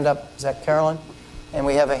a hand up. Is that Carolyn? And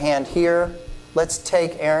we have a hand here. Let's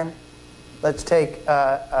take Aaron. Let's take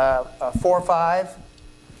 4 or 5.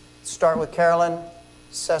 Start with Carolyn,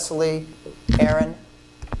 Cecily, Aaron.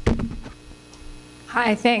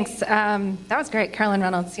 Hi, thanks. That was great. Carolyn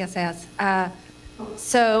Reynolds, CSIS.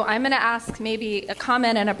 So I'm going to ask maybe a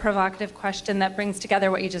comment and a provocative question that brings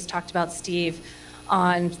together what you just talked about, Steve,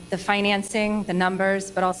 on the financing, the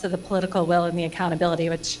numbers, but also the political will and the accountability,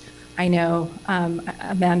 which I know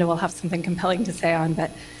Amanda will have something compelling to say on.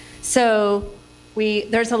 But so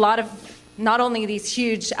there's a lot of not only these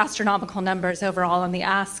huge astronomical numbers overall on the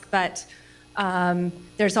ask, but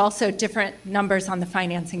there's also different numbers on the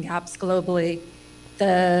financing gaps globally.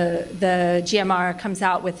 The GMR comes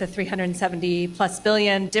out with the 370 plus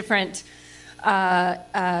billion. Different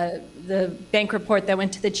the bank report that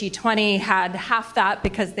went to the G20 had half that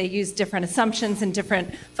because they used different assumptions and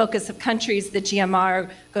different focus of countries. The GMR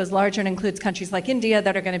goes larger and includes countries like India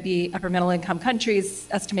that are going to be upper middle income countries,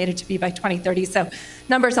 estimated to be by 2030. So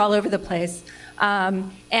numbers all over the place.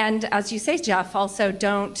 And as you say, Jeff, also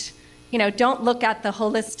don't look at the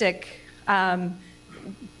holistic.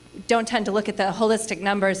 Don't tend to look at the holistic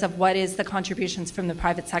numbers of what is the contributions from the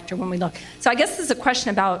private sector when we look. So I guess this is a question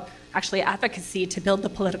about actually advocacy to build the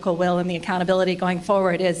political will and the accountability going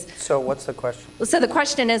forward is. So what's the question? So the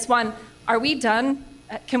question is, one, are we done?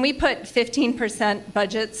 Can we put 15%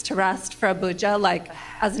 budgets to rest for Abuja, like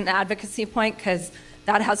as an advocacy point? Because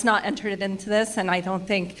that has not entered into this, and I don't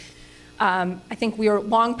think, I think we are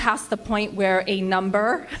long past the point where a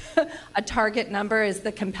number, a target number is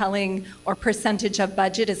the compelling, or percentage of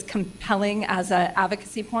budget is compelling as an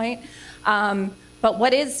advocacy point. But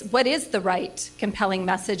what is the right compelling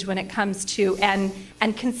message when it comes to, and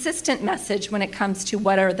consistent message when it comes to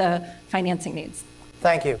what are the financing needs?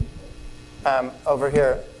 Thank you. Over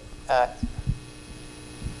here,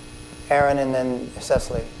 Aaron and then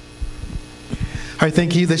Cecily. Hi,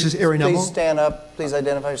 thank you. This is Aaron Emmel. Please stand up. Please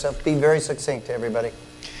identify yourself. Be very succinct to everybody.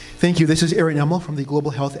 Thank you. This is Aaron Emmel from the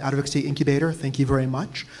Global Health Advocacy Incubator. Thank you very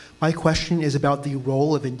much. My question is about the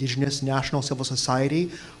role of indigenous national civil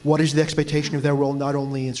society. What is the expectation of their role not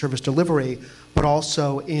only in service delivery, but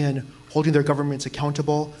also in holding their governments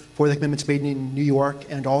accountable for the commitments made in New York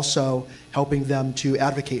and also helping them to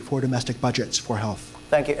advocate for domestic budgets for health?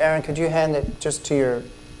 Thank you. Aaron, could you hand it just here?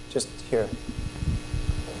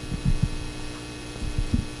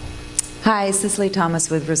 Hi, Cicely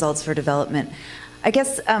Thomas with Results for Development. I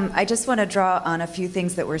guess I just want to draw on a few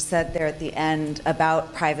things that were said there at the end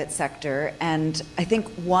about private sector. And I think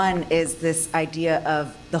one is this idea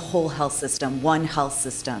of the whole health system, one health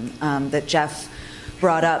system that Jeff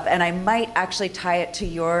brought up. And I might actually tie it to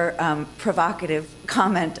your provocative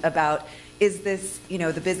comment about, is this,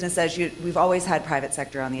 the business as you, we've always had private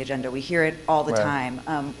sector on the agenda. We hear it all the time.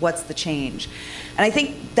 What's the change? And I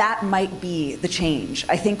think that might be the change.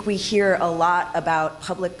 I think we hear a lot about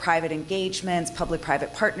public-private engagements,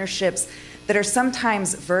 public-private partnerships that are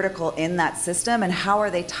sometimes vertical in that system, and how are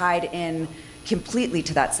they tied in completely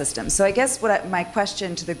to that system? So I guess my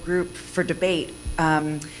question to the group for debate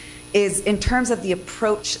is in terms of the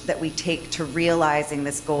approach that we take to realizing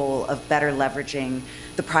this goal of better leveraging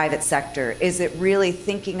the private sector. Is it really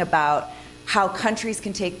thinking about how countries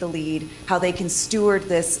can take the lead, how they can steward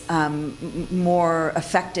this more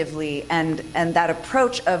effectively, and that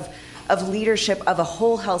approach of leadership of a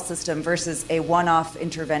whole health system versus a one-off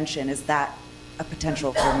intervention, is that a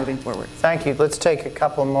potential for moving forward? Thank you. Let's take a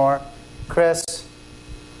couple more. Chris,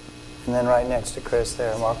 and then right next to Chris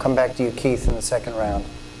there. And I'll come back to you, Keith, in the second round.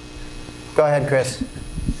 Go ahead, Chris.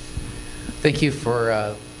 Thank you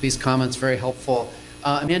for these comments, very helpful.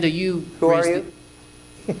 Amanda, you Who are you?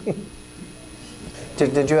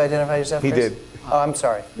 Did you identify yourself, Chris? He did. Oh, I'm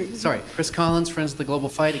sorry. Sorry. Chris Collins, Friends of the Global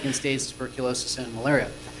Fight Against AIDS, Tuberculosis, and Malaria.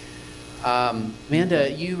 Amanda,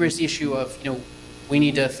 you raised the issue of, we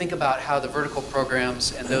need to think about how the vertical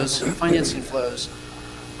programs and those financing flows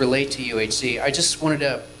relate to UHC. I just wanted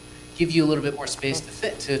to give you a little bit more space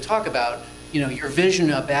to talk about, your vision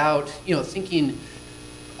about, thinking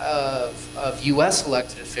of U.S.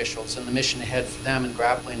 elected officials and the mission ahead for them in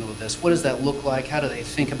grappling with this. What does that look like? How do they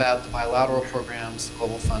think about the bilateral programs, the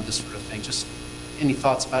Global Fund, this sort of thing? Just any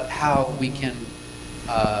thoughts about how we can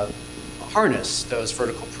harness those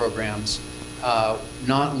vertical programs,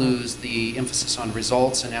 not lose the emphasis on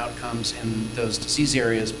results and outcomes in those disease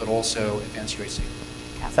areas, but also advance UHC?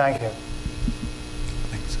 Thank you.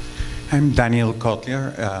 Thanks. I'm Daniel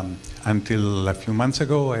Kotler. Until a few months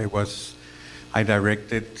ago, I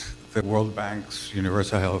directed the World Bank's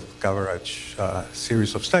Universal Health Coverage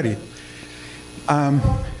series of study.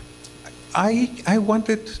 I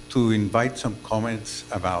wanted to invite some comments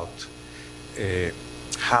about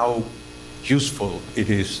how useful it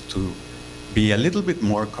is to be a little bit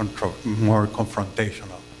more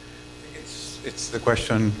confrontational. It's the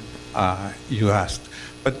question you asked.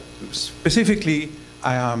 But specifically,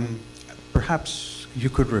 perhaps you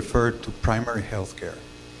could refer to primary health care.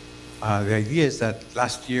 The idea is that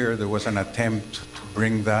last year there was an attempt to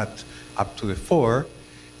bring that up to the fore.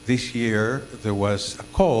 This year there was a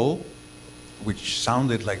call which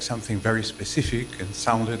sounded like something very specific and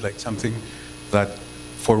sounded like something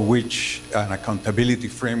for which an accountability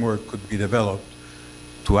framework could be developed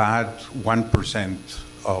to add 1%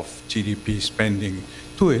 of GDP spending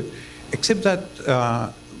to it, except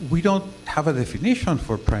that we don't have a definition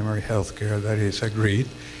for primary health care that is agreed,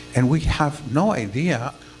 and we have no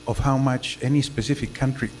idea of how much any specific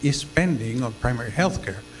country is spending on primary health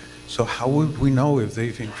care. So how would we know if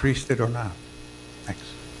they've increased it or not? Thanks.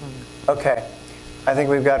 Okay. I think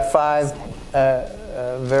we've got 5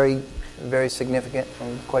 very, very significant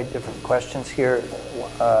and quite different questions here.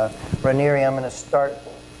 Ranieri, I'm going to start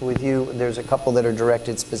with you. There's a couple that are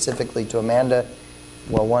directed specifically to Amanda,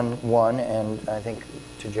 well, one, and I think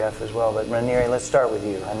to Jeff as well. But Ranieri, let's start with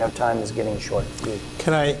you. I know time is getting short.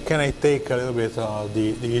 Can I take a little bit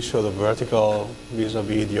the issue of the vertical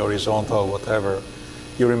vis-a-vis the horizontal, whatever?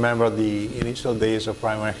 You remember the initial days of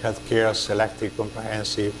primary health care, selective,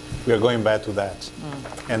 comprehensive. We are going back to that.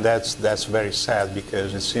 And that's very sad,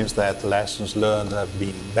 because it seems that lessons learned have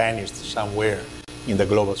been vanished somewhere in the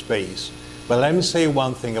global space. But let me say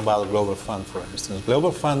one thing about the Global Fund, for instance.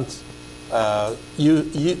 Global Fund,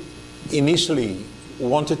 you initially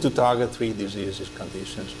wanted to target 3 diseases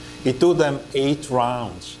conditions. It took them 8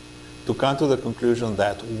 rounds to come to the conclusion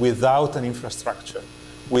that without an infrastructure,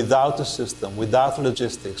 without a system, without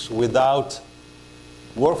logistics, without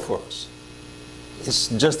workforce, it's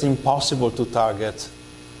just impossible to target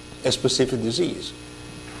a specific disease,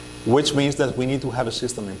 which means that we need to have a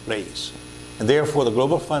system in place. And therefore, the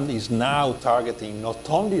Global Fund is now targeting not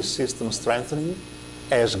only system strengthening,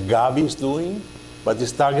 as Gavi is doing, but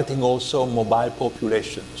is targeting also mobile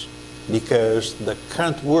populations, because the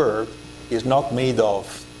current world is not made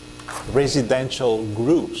of residential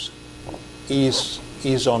groups, is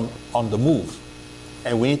on the move.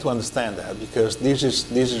 And we need to understand that, because this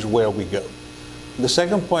is where we go. The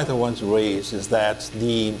second point I want to raise is that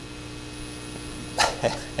the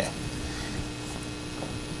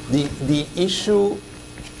issue,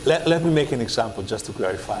 let me make an example just to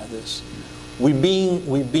clarify this. We've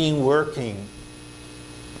been working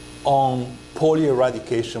on polio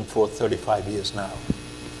eradication for 35 years now.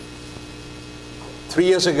 3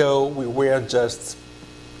 years ago, we were just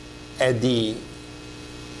at the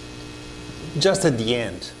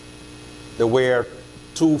end. There were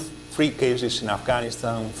 2-3 cases in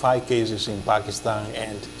Afghanistan, 5 cases in Pakistan,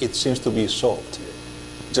 and it seems to be solved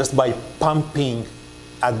just by pumping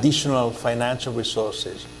additional financial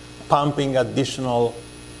resources, pumping additional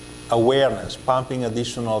awareness, pumping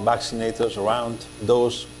additional vaccinators around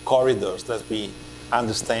those corridors that we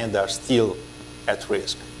understand are still at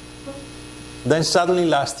risk. Then suddenly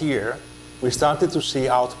last year, we started to see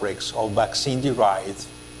outbreaks of vaccine-derived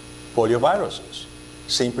polioviruses,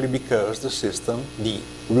 simply because the system, the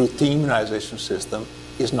routine immunization system,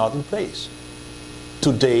 is not in place.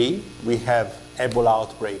 Today, we have an Ebola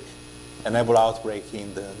outbreak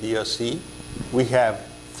in the DRC. We have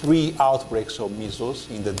 3 outbreaks of measles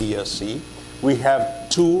in the DRC. We have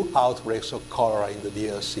 2 outbreaks of cholera in the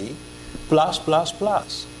DRC, plus.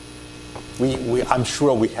 I'm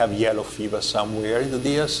sure we have yellow fever somewhere in the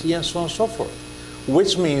DRC, and so on and so forth.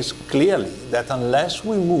 Which means clearly that unless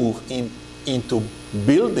we move into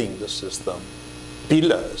building the system,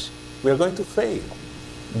 pillars, we are going to fail,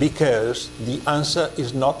 because the answer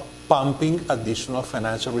is not pumping additional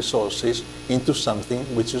financial resources into something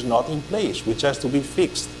which is not in place, which has to be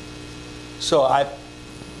fixed. So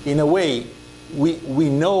in a way, we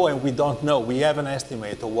know and we don't know. We have an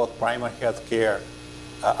estimate of what primary health care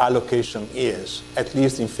allocation is, at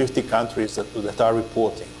least in 50 countries that are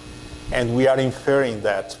reporting. And we are inferring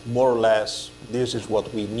that more or less this is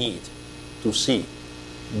what we need to see.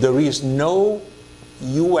 There is no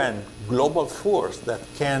UN global force that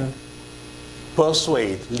can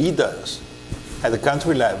persuade leaders at the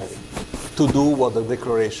country level to do what the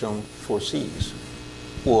declaration foresees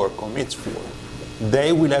or commits for.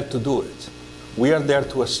 They will have to do it. We are there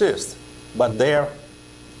to assist, but their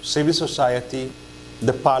civil society,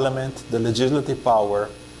 the parliament, the legislative power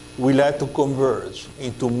will have to converge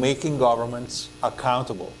into making governments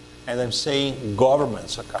accountable. And I'm saying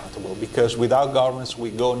governments accountable, because without governments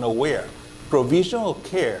we go nowhere. Provisional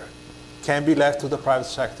care can be left to the private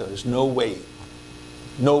sector. There's no way.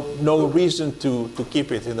 No reason to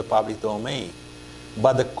keep it in the public domain.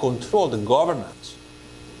 But the control, the governance,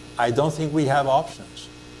 I don't think we have options,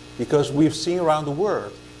 because we've seen around the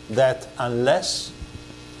world that unless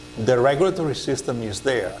the regulatory system is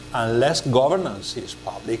there, unless governance is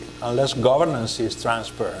public, unless governance is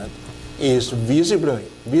transparent, is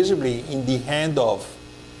visibly in the hand of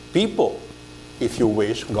people, if you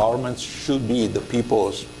wish. Governments should be the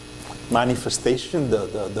people's manifestation,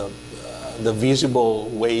 the visible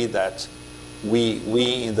way that we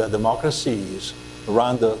in the democracies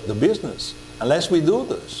run the business. Unless we do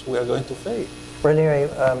this, we are going to fail. Ranieri,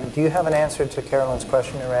 do you have an answer to Carolyn's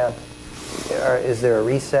question around, is there a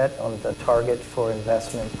reset on the target for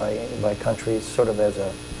investment by countries, sort of as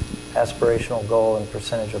a aspirational goal and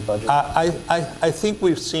percentage of budget? I think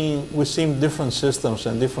we've seen different systems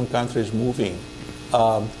and different countries moving.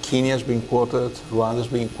 Kenya has been quoted, Rwanda has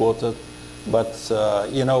been quoted, but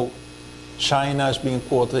China is being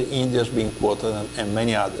quoted, India is being quoted, and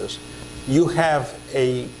many others. You have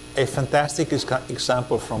a fantastic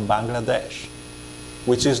example from Bangladesh,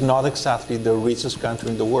 which is not exactly the richest country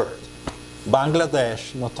in the world.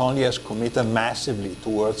 Bangladesh not only has committed massively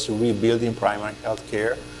towards rebuilding primary health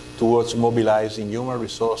care, towards mobilizing human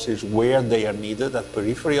resources where they are needed at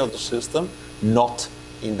periphery of the system, not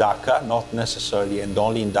in Dhaka, not necessarily and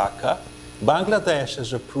only in Dhaka. Bangladesh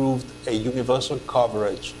has approved a universal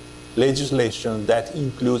coverage legislation that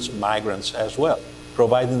includes migrants as well,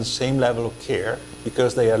 providing the same level of care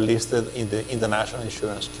because they are listed in the national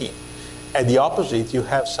insurance scheme. At the opposite, you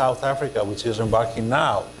have South Africa, which is embarking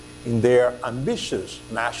now in their ambitious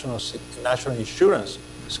national insurance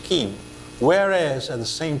scheme, whereas at the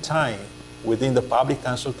same time, within the public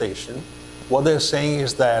consultation, what they're saying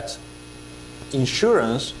is that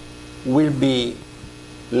insurance will be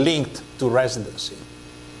linked to residency,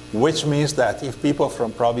 which means that if people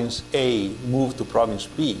from province A move to province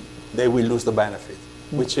B, they will lose the benefit,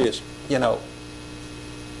 which is,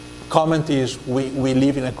 comment is we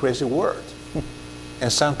live in a crazy world.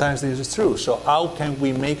 And sometimes this is true. So how can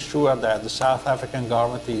we make sure that the South African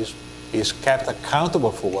government is kept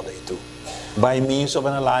accountable for what they do? By means of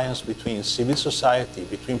an alliance between civil society,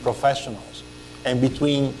 between professionals, and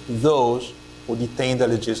between those who detain the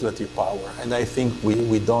legislative power. And I think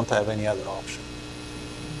we don't have any other option.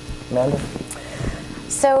 Amanda?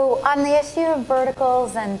 So on the issue of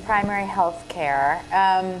verticals and primary health care,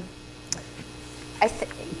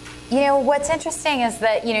 what's interesting is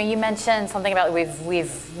that, you mentioned something about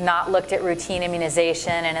we've not looked at routine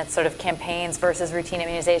immunization and it's sort of campaigns versus routine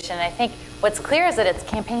immunization. And I think what's clear is that it's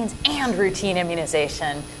campaigns and routine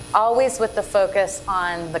immunization, always with the focus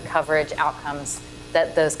on the coverage outcomes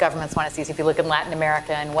that those governments want to see. So if you look in Latin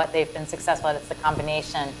America and what they've been successful at, it's the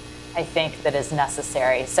combination, I think, that is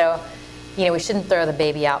necessary. So, we shouldn't throw the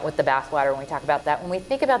baby out with the bathwater when we talk about that. When we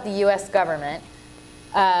think about the U.S. government,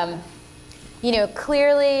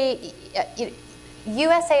 clearly,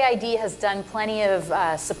 USAID has done plenty of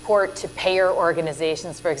support to payer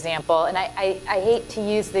organizations, for example. And I hate to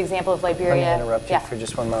use the example of Liberia. Let me interrupt you for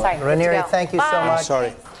just one moment. Sorry, Ranieri, thank you so Bye. much.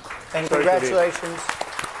 Sorry. And congratulations.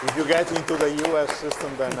 If you get into the U.S.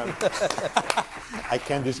 system, then I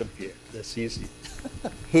can disappear. That's easy.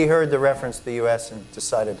 He heard the reference to the U.S. and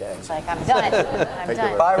decided to It's exit. like, I'm done. I'm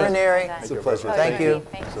done. Bye, Ranieri. I'm done. It's a pleasure. Oh, Thank you.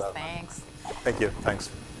 Thanks. Thank you. Thanks.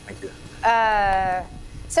 Thank you.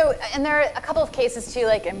 And there are a couple of cases too,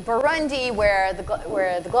 like in Burundi, where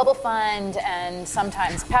the Global Fund and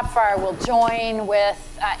sometimes PEPFAR will join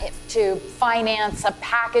with to finance a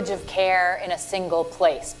package of care in a single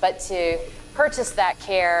place, but to purchase that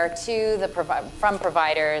care from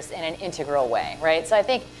providers in an integral way, right? So I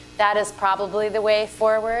think that is probably the way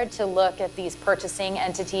forward, to look at these purchasing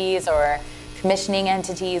entities or commissioning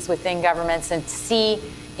entities within governments and see,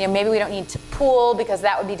 maybe we don't need to pool because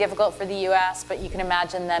that would be difficult for the U.S., but you can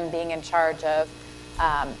imagine them being in charge of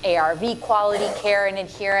ARV quality care and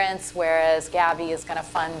adherence, whereas Gavi is going to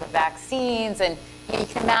fund vaccines, and you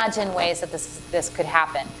can imagine ways that this could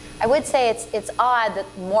happen. I would say it's odd that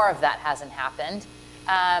more of that hasn't happened,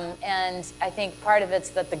 and I think part of it's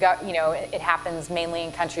that it happens mainly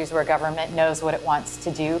in countries where government knows what it wants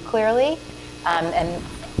to do clearly,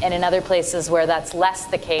 and in other places where that's less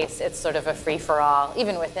the case, it's sort of a free-for-all,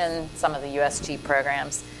 even within some of the USG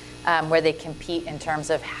programs, where they compete in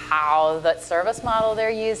terms of how the service model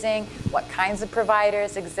they're using, what kinds of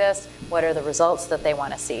providers exist, what are the results that they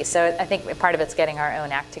want to see. So I think part of it's getting our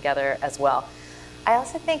own act together as well. I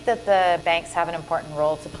also think that the banks have an important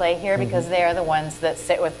role to play here because they are the ones that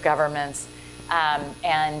sit with governments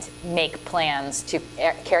and make plans to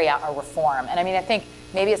carry out a reform. And I think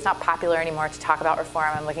maybe it's not popular anymore to talk about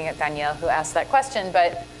reform. I'm looking at Danielle who asked that question,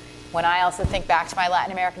 but when I also think back to my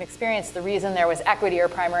Latin American experience, the reason there was equity or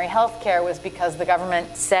primary health care was because the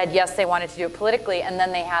government said, yes, they wanted to do it politically, and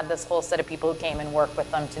then they had this whole set of people who came and worked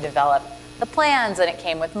with them to develop the plans, and it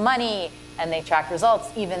came with money, and they tracked results.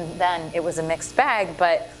 Even then, it was a mixed bag,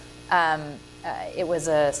 but it was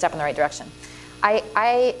a step in the right direction.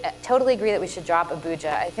 I totally agree that we should drop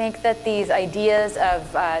Abuja. I think that these ideas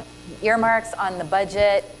of earmarks on the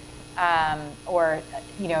budget or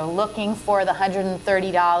looking for the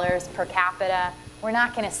 $130 per capita, we're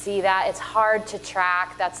not going to see that. It's hard to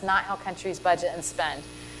track. That's not how countries budget and spend.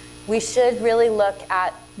 We should really look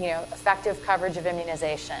at effective coverage of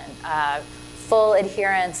immunization, full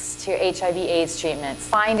adherence to HIV/AIDS treatment,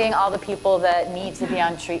 finding all the people that need to be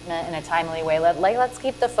on treatment in a timely way. Let's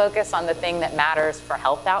keep the focus on the thing that matters for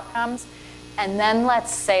health outcomes, and then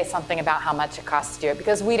let's say something about how much it costs to do it,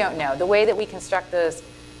 because we don't know. The way that we construct those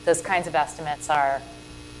kinds of estimates are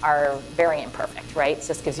very imperfect, right? It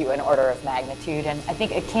just gives you an order of magnitude, and I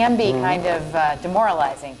think it can be kind of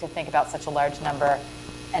demoralizing to think about such a large number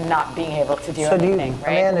and not being able to do anything,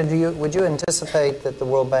 right? Amanda, would you anticipate that the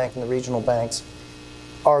World Bank and the regional banks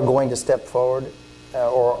are going to step forward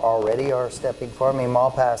or already are stepping forward. I mean,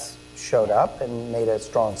 Malpass showed up and made a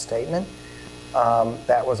strong statement.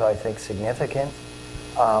 That was, I think, significant.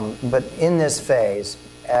 But in this phase,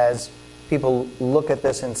 as people look at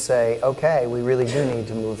this and say, okay, we really do need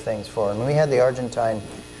to move things forward. And we had the Argentine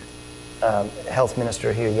health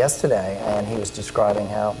minister here yesterday, and he was describing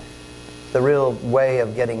how the real way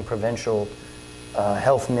of getting provincial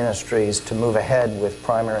health ministries to move ahead with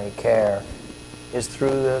primary care is through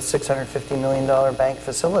the $650 million bank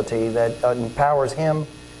facility that empowers him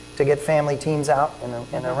to get family teams out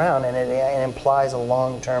and around, and it implies a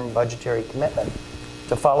long-term budgetary commitment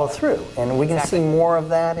to follow through. And we can see more of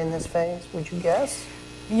that in this phase, would you guess?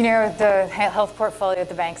 You know, the health portfolio at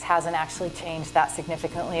the banks hasn't actually changed that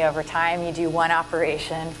significantly over time. You do one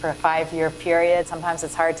operation for a 5-year period. Sometimes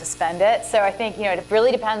it's hard to spend it. So I think, you know, it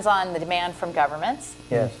really depends on the demand from governments.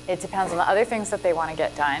 Yes. It depends on the other things that they want to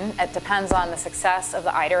get done. It depends on the success of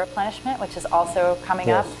the IDA replenishment, which is also coming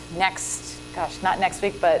up next, not next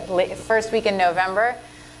week, but first week in November.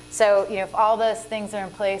 So, you know, if all those things are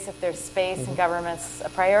in place, if there's space and governments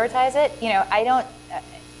prioritize it, you know,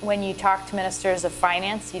 when you talk to ministers of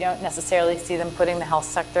finance, you don't necessarily see them putting the health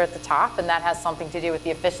sector at the top, and that has something to do with the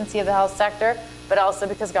efficiency of the health sector, but also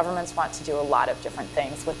because governments want to do a lot of different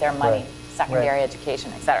things with their money, secondary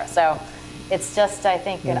education, et cetera. So it's just, I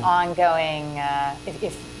think, an ongoing,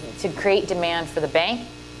 if to create demand for the bank,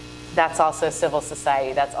 that's also civil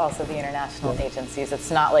society, that's also the international agencies. It's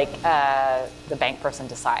not like the bank person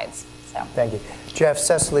decides. So. Thank you. Jeff,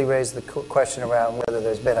 Cecily raised the question around whether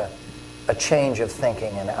there's been a change of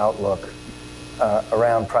thinking and outlook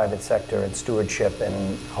around private sector and stewardship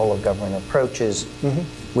and whole of government approaches.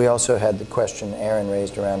 We also had the question Aaron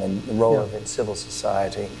raised around the role of civil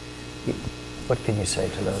society. What can you say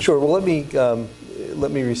to those? Sure. Well,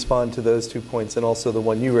 let me respond to those 2 points, and also the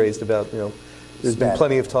one you raised about, you know, there's been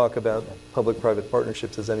plenty of talk about public-private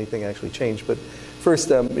partnerships. Has anything actually changed? But first,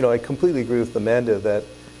 you know, I completely agree with Amanda that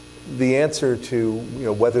the answer to, you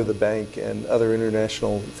know, whether the bank and other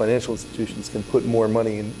international financial institutions can put more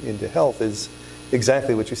money into health is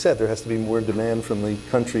exactly what you said. There has to be more demand from the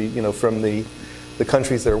country, you know, from the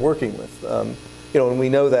countries they're working with. You know, and we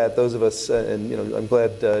know that, those of us, and you know, I'm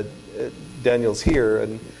glad Daniel's here,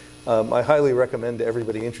 and I highly recommend to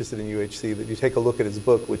everybody interested in UHC that you take a look at his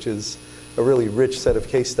book, which is a really rich set of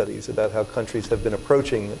case studies about how countries have been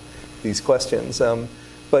approaching these questions.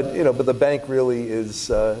 But you know, but the bank really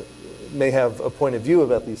may have a point of view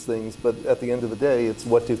about these things, but at the end of the day, it's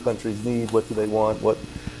what do countries need, what do they want,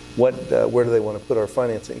 where do they want to put our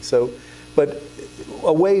financing? So, but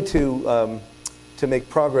a way to make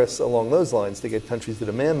progress along those lines, to get countries to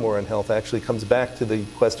demand more on health, actually comes back to the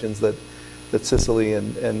questions that Cicely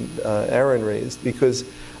and Aaron raised, because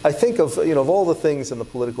I think of, you know, of all the things in the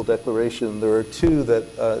political declaration, there are 2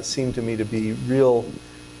 that seem to me to be real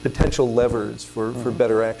potential levers for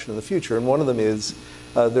better action in the future. And one of them is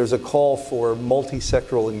there's a call for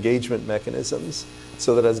multi-sectoral engagement mechanisms,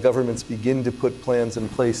 so that as governments begin to put plans in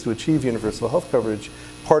place to achieve universal health coverage,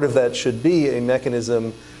 part of that should be a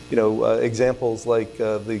mechanism, you know, examples like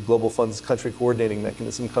the Global Fund's country coordinating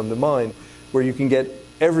mechanism come to mind, where you can get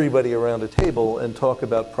everybody around a table and talk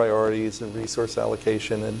about priorities and resource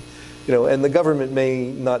allocation, and you know, and the government may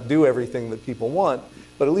not do everything that people want,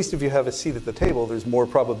 but at least if you have a seat at the table, there's more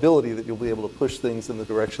probability that you'll be able to push things in the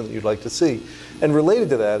direction that you'd like to see. And related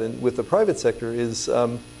to that, and with the private sector, is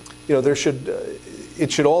you know,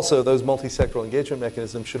 it should also, those multi-sectoral engagement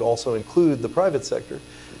mechanisms should also include the private sector,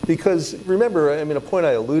 because remember, I mean, a point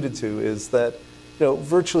I alluded to is that, you know,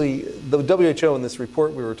 virtually the WHO in this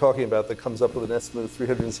report we were talking about that comes up with an estimate of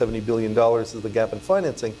 $370 billion as the gap in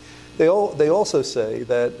financing, they also say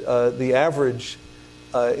that the average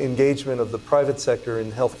engagement of the private sector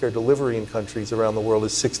in healthcare delivery in countries around the world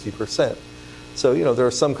is 60%. So, you know, there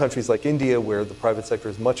are some countries like India where the private sector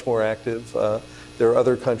is much more active. There are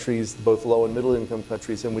other countries, both low and middle income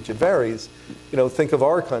countries, in which it varies. You know, think of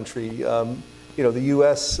our country. You know, the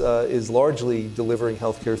U.S. Is largely delivering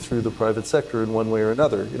healthcare through the private sector in one way or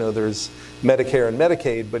another. You know, there's Medicare and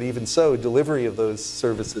Medicaid, but even so, delivery of those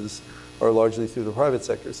services are largely through the private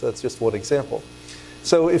sector. So that's just one example.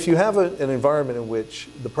 So if you have an environment in which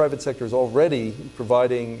the private sector is already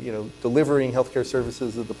providing, you know, delivering healthcare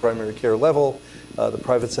services at the primary care level, the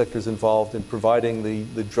private sector is involved in providing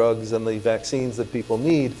the drugs and the vaccines that people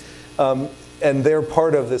need, and they're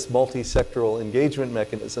part of this multi-sectoral engagement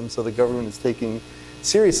mechanism, so the government is taking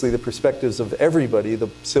seriously the perspectives of everybody, the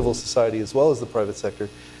civil society as well as the private sector,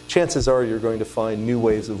 chances are you're going to find new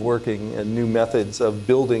ways of working and new methods of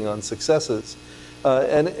building on successes.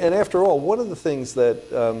 And after all, one of the things that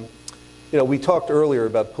we talked earlier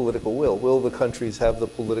about political will. Will the countries have the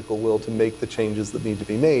political will to make the changes that need to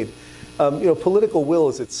be made? Political will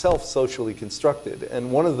is itself socially constructed,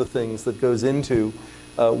 and one of the things that goes into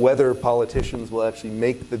whether politicians will actually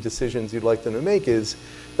make the decisions you'd like them to make is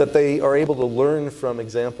that they are able to learn from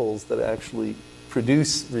examples that actually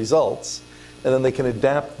produce results, and then they can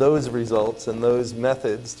adapt those results and those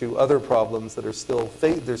methods to other problems that are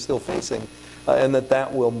they're still facing, and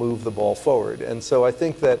that will move the ball forward. And so I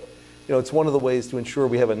think that it's one of the ways to ensure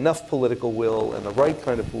we have enough political will and the right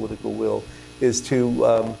kind of political will is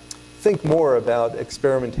to think more about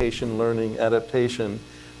experimentation, learning, adaptation,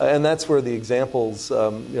 and that's where the examples, it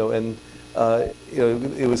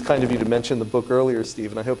was kind of you to mention the book earlier,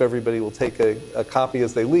 Steve, and I hope everybody will take a copy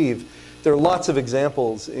as they leave. There are lots of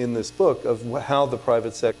examples in this book of how the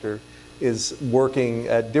private sector is working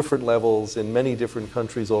at different levels in many different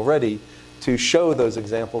countries already to show those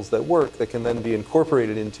examples that work that can then be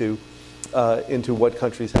incorporated into what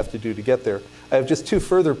countries have to do to get there. I have just two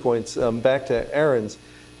further points back to Aaron's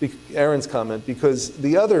comment, because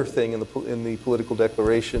the other thing in the political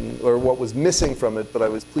declaration, or what was missing from it, but I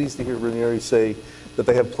was pleased to hear Ranieri say that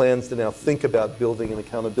they have plans to now think about building an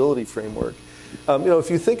accountability framework. If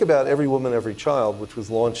you think about Every Woman, Every Child, which was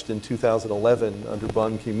launched in 2011 under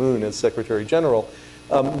Ban Ki-moon as Secretary General,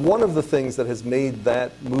 one of the things that has made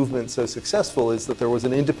that movement so successful is that there was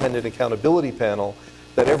an independent accountability panel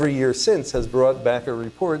that every year since has brought back a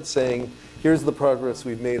report saying, here's the progress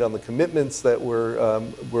we've made on the commitments that were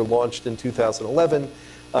launched in 2011.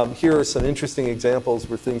 Here are some interesting examples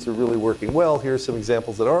where things are really working well. Here are some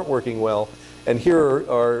examples that aren't working well. And here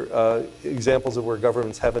are examples of where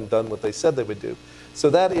governments haven't done what they said they would do. So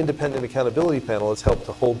that independent accountability panel has helped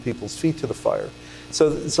to hold people's feet to the fire.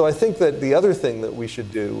 So I think that the other thing that we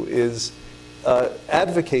should do is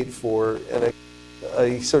advocate for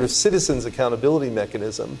a sort of citizens accountability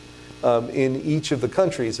mechanism in each of the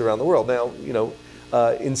countries around the world. Now,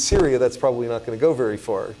 in Syria, that's probably not going to go very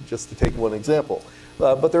far, just to take one example.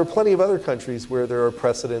 But there are plenty of other countries where there are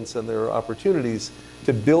precedents and there are opportunities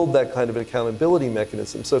to build that kind of an accountability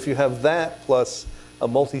mechanism. So if you have that plus a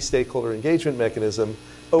multi-stakeholder engagement mechanism,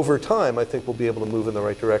 over time, I think we'll be able to move in the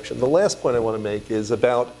right direction. The last point I want to make is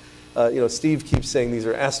about, Steve keeps saying these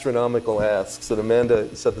are astronomical asks, and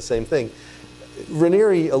Amanda said the same thing.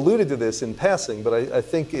 Ranieri alluded to this in passing, but I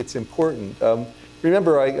think it's important.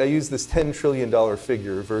 Remember, I used this $10 trillion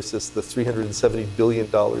figure versus the $370 billion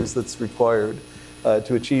that's required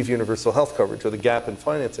to achieve universal health coverage, or the gap in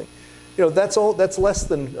financing. That's less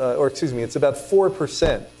than, it's about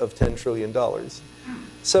 4% of $10 trillion.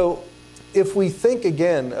 So if we think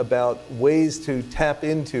again about ways to tap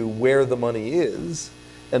into where the money is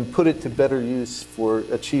and put it to better use for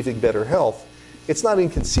achieving better health, it's not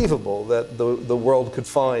inconceivable that the world could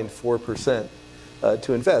find 4%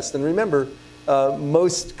 to invest. And remember,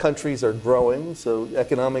 most countries are growing, so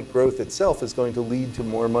economic growth itself is going to lead to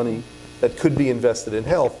more money that could be invested in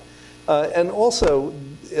health. And also,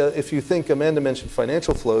 if you think, Amanda mentioned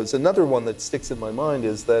financial flows, another one that sticks in my mind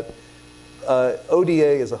is that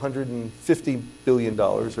ODA is $150 billion,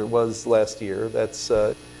 or was last year. That's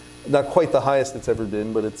not quite the highest it's ever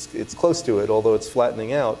been, but it's close to it, although it's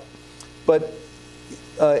flattening out. But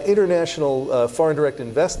international foreign direct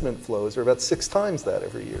investment flows are about 6 times that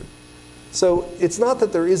every year. So it's not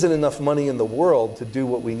that there isn't enough money in the world to do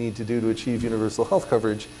what we need to do to achieve universal health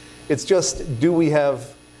coverage. It's just, do we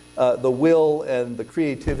have the will and the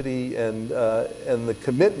creativity and the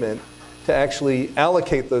commitment to actually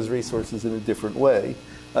allocate those resources in a different way?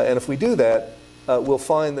 And if we do that, we'll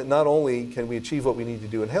find that not only can we achieve what we need to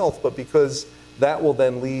do in health, but because that will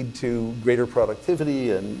then lead to greater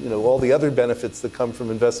productivity and all the other benefits that come from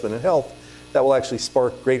investment in health, that will actually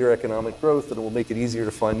spark greater economic growth, and it will make it easier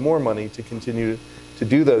to find more money to continue to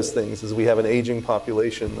do those things as we have an aging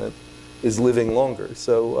population that is living longer.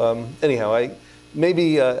 So anyhow,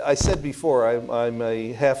 I said before, I'm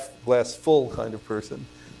a half glass full kind of person.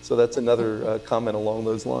 So that's another comment along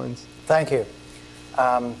those lines. Thank you.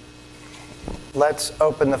 Let's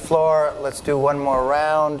open the floor. Let's do one more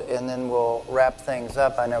round, and then we'll wrap things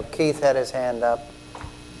up. I know Keith had his hand up.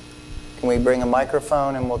 Can we bring a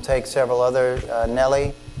microphone, and we'll take several other.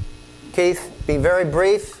 Nellie. Keith, be very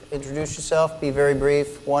brief. Introduce yourself. Be very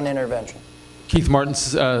brief. One intervention. Keith Martin,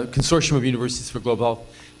 Consortium of Universities for Global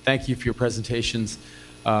Health. Thank you for your presentations.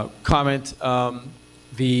 Comment.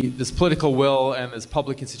 This political will and this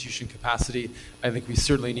public institution capacity, I think we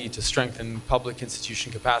certainly need to strengthen public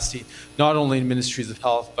institution capacity, not only in ministries of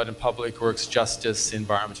health, but in public works, justice,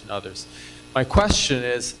 environment, and others. My question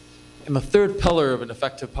is, in the third pillar of an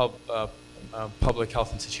effective public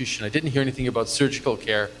health institution, I didn't hear anything about surgical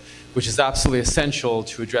care, which is absolutely essential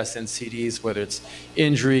to address NCDs, whether it's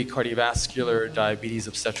injury, cardiovascular, diabetes,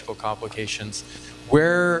 obstetrical complications.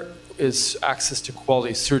 Where is access to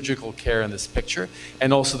quality surgical care in this picture,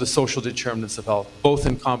 and also the social determinants of health? Both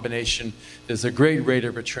in combination, there's a great rate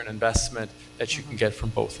of return investment that you can get from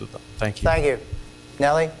both of them. Thank you. Thank you.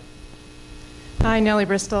 Nellie? Hi, Nellie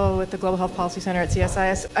Bristol with the Global Health Policy Center at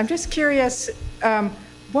CSIS. I'm just curious,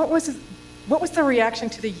 what was the reaction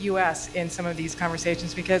to the U.S. in some of these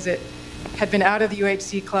conversations? Because it had been out of the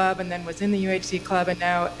UHC club and then was in the UHC club, and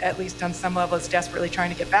now, at least on some level, is desperately trying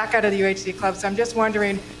to get back out of the UHC club. So I'm just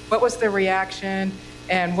wondering, what was the reaction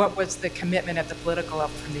and what was the commitment at the political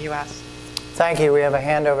level from the U.S.? Thank you. We have a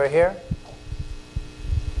hand over here.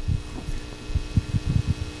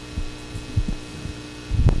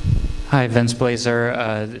 Hi, Vince Blazer,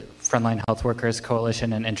 Frontline Health Workers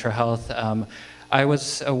Coalition and IntraHealth. I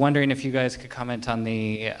was wondering if you guys could comment on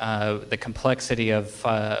the complexity of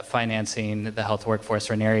financing the health workforce.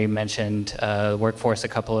 Ranieri mentioned workforce a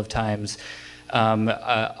couple of times.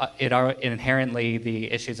 Inherently,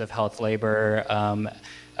 the issues of health labor,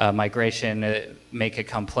 migration make it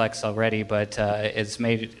complex already, but it's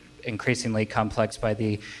made increasingly complex by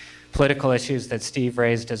the political issues that Steve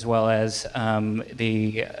raised, as well as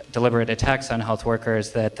the deliberate attacks on health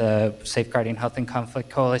workers that the Safeguarding Health and Conflict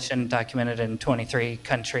Coalition documented in 23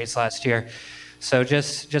 countries last year. So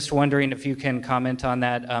just wondering if you can comment on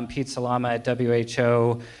that. Pete Salama at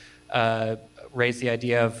WHO raised the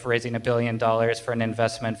idea of raising $1 billion for an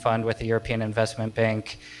investment fund with the European Investment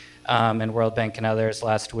Bank and World Bank and others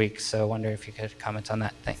last week. So I wonder if you could comment on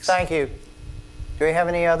that. Thanks. Thank you. Do we have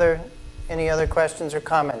any other questions or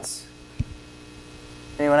comments?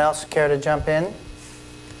 Anyone else care to jump in?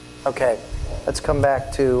 Okay, let's come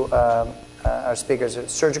back to our speakers.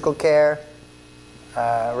 Surgical care,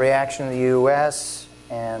 reaction to the U.S.,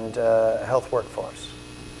 and health workforce.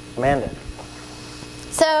 Amanda.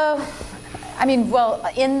 So, I mean, well,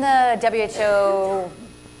 in the WHO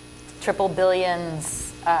triple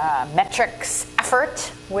billions metrics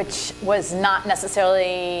effort, which was not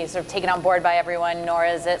necessarily sort of taken on board by everyone, nor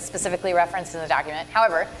is it specifically referenced in the document.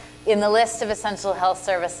 However, in the list of essential health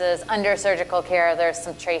services under surgical care, there's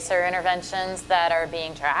some tracer interventions that are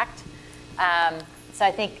being tracked. So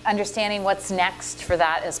I think understanding what's next for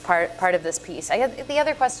that is part of this piece. The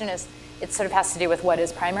other question is, it sort of has to do with what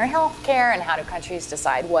is primary health care and how do countries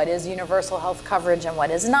decide what is universal health coverage and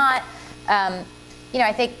what is not. You know,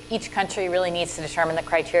 I think each country really needs to determine the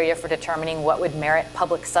criteria for determining what would merit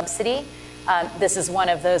public subsidy. This is one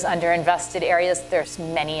of those underinvested areas. There's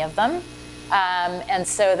many of them. And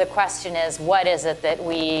so the question is, what is it that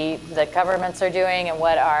the governments are doing, and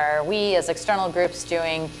what are we as external groups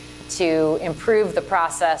doing to improve the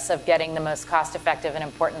process of getting the most cost-effective and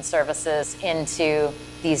important services into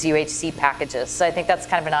these UHC packages? So I think that's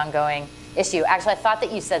kind of an ongoing issue. Actually, I thought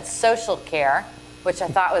that you said social care, which I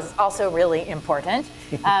thought was also really important.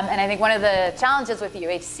 And I think one of the challenges with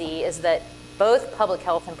UHC is that both public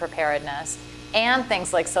health and preparedness and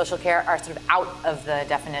things like social care are sort of out of the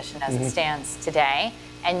definition as it stands today.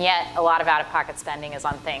 And yet a lot of out-of-pocket spending is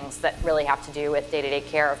on things that really have to do with day-to-day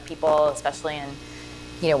care of people, especially in,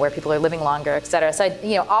 you know, where people are living longer, et cetera. So,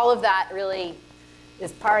 you know, all of that really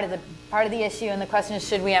is part of the issue. And the question is,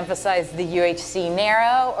 should we emphasize the UHC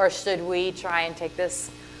narrow, or should we try and take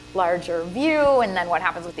this larger view? And then what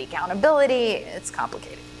happens with the accountability? It's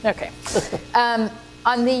complicated. Okay.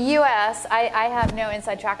 On the U.S., I have no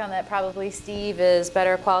inside track on that. Probably Steve is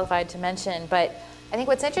better qualified to mention. But I think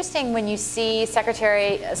what's interesting when you see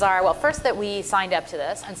Secretary Azar, well, first that we signed up to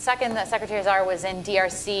this, and second that Secretary Azar was in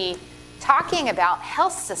DRC talking about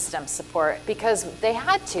health system support because they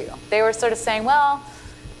had to. They were sort of saying, well,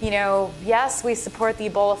 you know, yes, we support the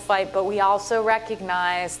Ebola fight, but we also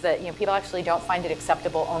recognize that, you know, people actually don't find it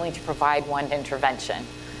acceptable only to provide one intervention.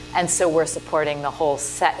 And so we're supporting the whole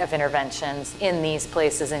set of interventions in these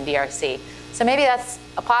places in DRC. So maybe that's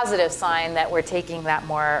a positive sign that we're taking that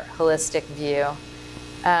more holistic view.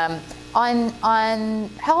 On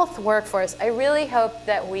health workforce, I really hope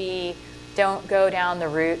that we don't go down the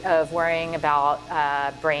route of worrying about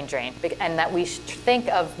brain drain, and that we should think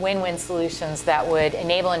of win-win solutions that would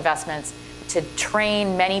enable investments to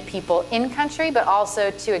train many people in country, but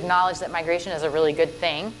also to acknowledge that migration is a really good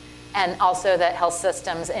thing, and also that health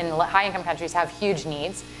systems in high-income countries have huge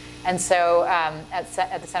needs. And so at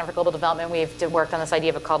the Center for Global Development, we've worked on this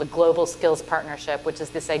idea of called a global skills partnership, which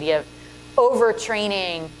is this idea of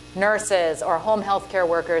overtraining nurses or home healthcare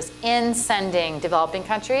workers in sending developing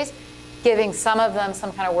countries, giving some of them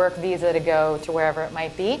some kind of work visa to go to wherever it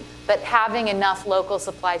might be, but having enough local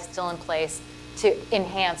supply still in place to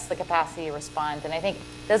enhance the capacity to respond. And I think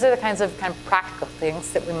those are the kinds of practical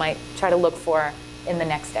things that we might try to look for in the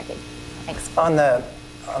next decade. Thanks. On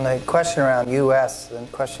the question around U.S., the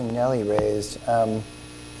question Nellie raised,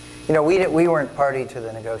 we weren't party to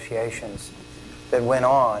the negotiations that went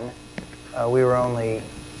on. We were only,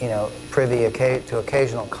 privy to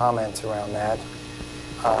occasional comments around that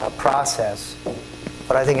process.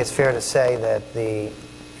 But I think it's fair to say that the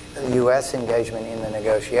U.S. engagement in the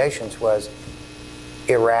negotiations was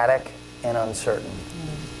erratic and uncertain.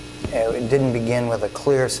 It didn't begin with a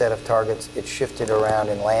clear set of targets. It shifted around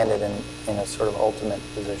and landed in a sort of ultimate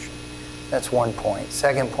position. That's one point.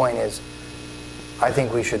 Second point is, I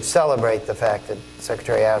think we should celebrate the fact that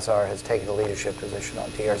Secretary Azar has taken a leadership position on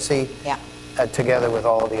DRC, together with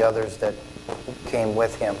all of the others that came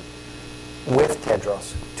with him, with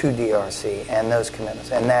Tedros, to DRC, and those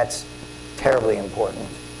commitments. And that's terribly important.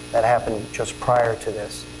 That happened just prior to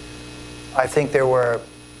this. I think there were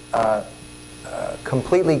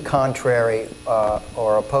completely contrary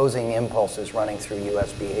or opposing impulses running through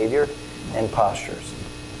U.S. behavior and postures.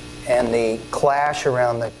 And the clash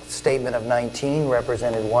around the Statement of 19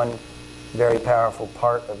 represented one very powerful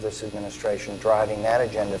part of this administration driving that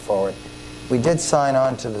agenda forward. We did sign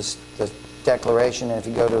on to the declaration, and if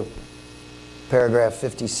you go to paragraph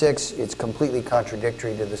 56, it's completely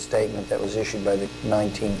contradictory to the statement that was issued by the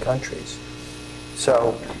 19 countries.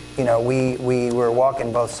 So, we were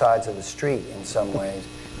walking both sides of the street in some ways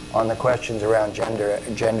on the questions around gender,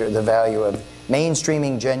 the value of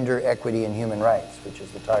mainstreaming gender equity and human rights, which is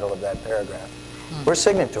the title of that paragraph. We're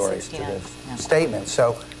signatories to this statement.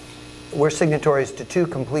 So we're signatories to two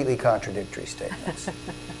completely contradictory statements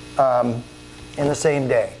in the same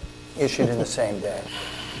day, issued in the same day.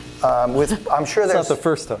 I'm sure it's not the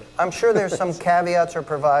first time. I'm sure there's some caveats or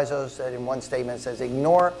provisos that in one statement says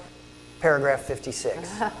ignore paragraph 56.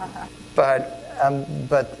 But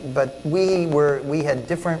we had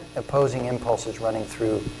different opposing impulses running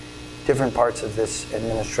through different parts of this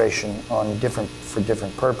administration for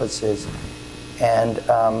different purposes, and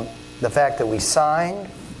the fact that we signed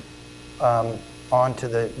onto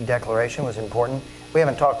the declaration was important. We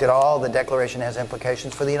haven't talked at all. The declaration has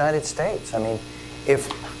implications for the United States. I mean,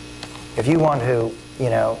 if you want to,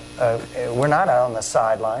 we're not out on the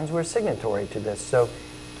sidelines. We're signatory to this. So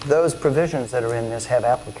those provisions that are in this have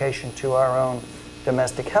application to our own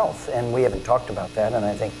domestic health, and we haven't talked about that. And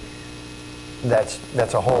I think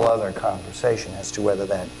that's a whole other conversation as to whether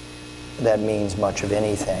that means much of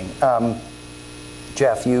anything.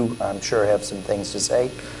 Jeff, you, I'm sure, have some things to say.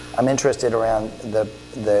 I'm interested around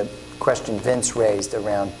the question Vince raised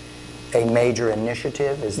around a major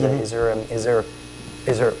initiative. Is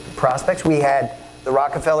there prospects? We had the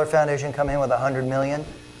Rockefeller Foundation come in with $100 million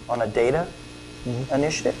on a data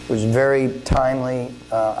initiative. It was very timely,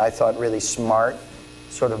 I thought really smart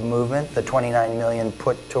sort of movement. The $29 million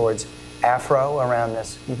put towards Afro around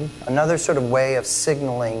this. Another sort of way of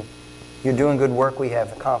signaling, you're doing good work, we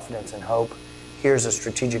have confidence and hope. Here's a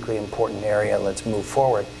strategically important area, let's move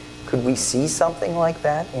forward. Could we see something like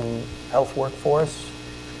that in health workforce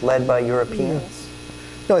led by Europeans?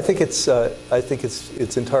 No, I think it's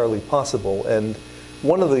entirely possible, and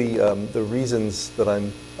one of the reasons that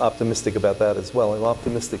I'm optimistic about that as well. I'm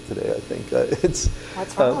optimistic today. I think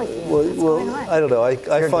What's wrong with you? What's going on? I don't know. I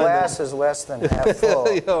Your find glass is less than half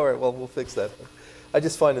full. Yeah, all right. Well, we'll fix that. I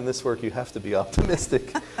just find in this work you have to be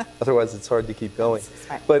optimistic, otherwise it's hard to keep going.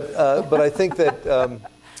 But I think that.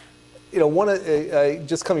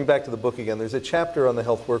 Just coming back to the book again, there's a chapter on the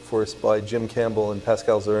health workforce by Jim Campbell and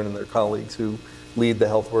Pascal Zern and their colleagues who lead the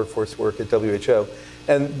health workforce work at WHO.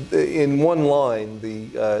 And in one line,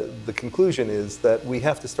 the conclusion is that we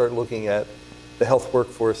have to start looking at the health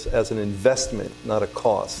workforce as an investment, not a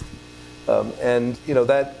cost. And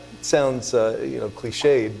that sounds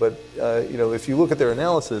cliched, but if you look at their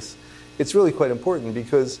analysis, it's really quite important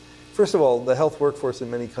because, first of all, the health workforce in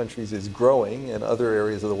many countries is growing, and other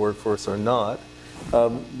areas of the workforce are not.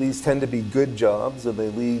 These tend to be good jobs, and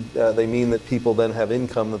they mean that people then have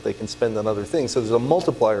income that they can spend on other things. So there's a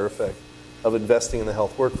multiplier effect of investing in the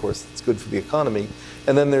health workforce that's good for the economy.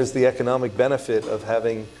 And then there's the economic benefit of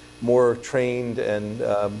having more trained and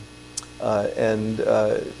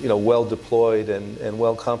well deployed and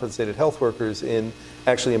well compensated health workers in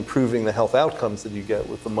actually improving the health outcomes that you get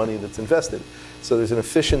with the money that's invested. So there's an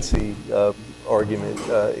efficiency argument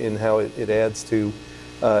in how it adds to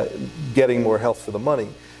getting more health for the money.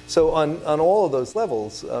 So on all of those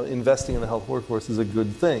levels, investing in the health workforce is a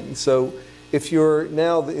good thing. So if you're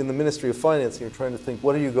now in the Ministry of Finance and you're trying to think,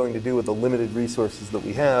 what are you going to do with the limited resources that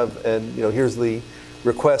we have? And here's the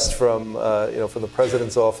request from the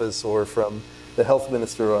President's office or from the health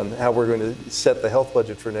minister on how we're going to set the health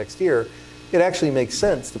budget for next year, it actually makes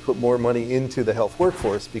sense to put more money into the health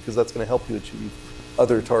workforce because that's going to help you achieve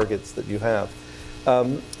other targets that you have.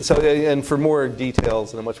 And for more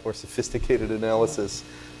details and a much more sophisticated analysis,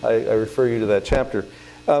 I refer you to that chapter.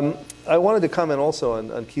 I wanted to comment also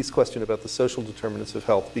on Keith's question about the social determinants of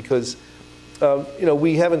health because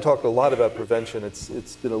we haven't talked a lot about prevention.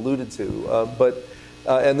 It's been alluded to,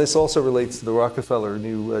 and this also relates to the Rockefeller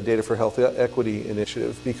new Data for Health Equity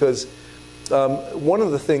initiative because one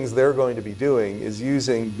of the things they're going to be doing is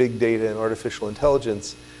using big data and artificial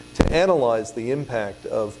intelligence to analyze the impact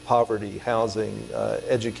of poverty, housing,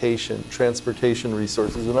 education, transportation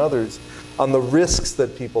resources, and others on the risks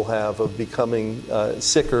that people have of becoming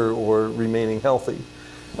sicker or remaining healthy.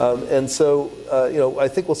 And so, I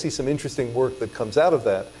think we'll see some interesting work that comes out of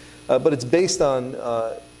that. But it's based on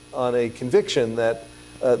a conviction that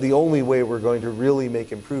the only way we're going to really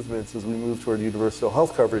make improvements as we move toward universal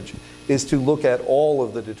health coverage is to look at all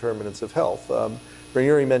of the determinants of health.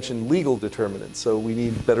 Ranieri mentioned legal determinants, so we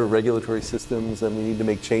need better regulatory systems and we need to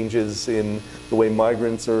make changes in the way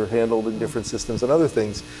migrants are handled in different systems and other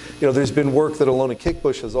things. There's been work that Ilona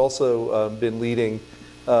Kickbusch has also been leading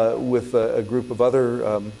with a group of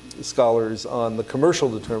other scholars on the commercial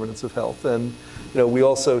determinants of health. And he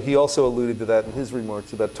also alluded to that in his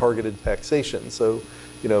remarks about targeted taxation. So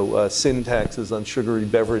sin taxes on sugary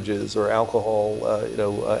beverages or alcohol,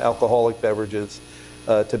 alcoholic beverages,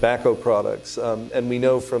 tobacco products. And we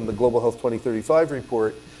know from the Global Health 2035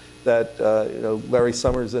 report that Larry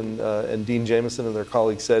Summers and Dean Jamieson and their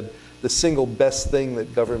colleagues said the single best thing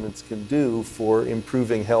that governments can do for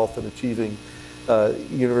improving health and achieving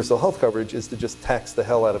universal health coverage is to just tax the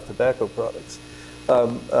hell out of tobacco products.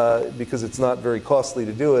 Because it's not very costly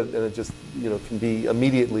to do it, and it just can be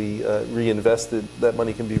immediately reinvested. That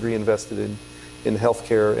money can be reinvested in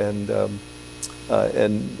healthcare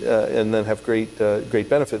and then have great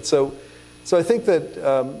benefits. So I think that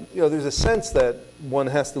there's a sense that one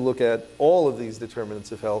has to look at all of these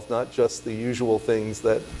determinants of health, not just the usual things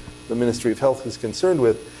that the Ministry of Health is concerned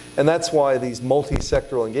with, and that's why these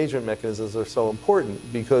multi-sectoral engagement mechanisms are so important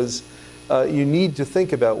because you need to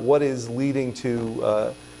think about what is leading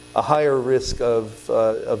to a higher risk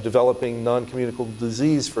of developing non-communicable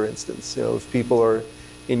disease, for instance. If people are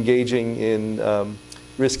engaging in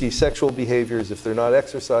risky sexual behaviors, if they're not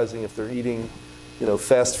exercising, if they're eating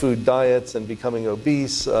fast food diets and becoming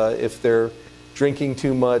obese, if they're drinking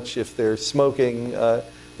too much, if they're smoking,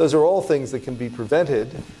 those are all things that can be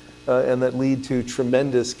prevented and that lead to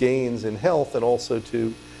tremendous gains in health and also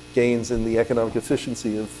to gains in the economic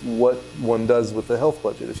efficiency of what one does with the health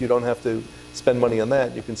budget. If you don't have to spend money on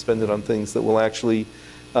that, you can spend it on things that will actually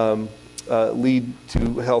lead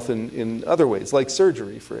to health in other ways, like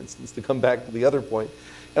surgery, for instance, to come back to the other point.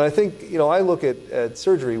 And I think, I look at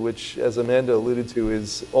surgery, which, as Amanda alluded to,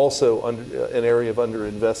 is also an area of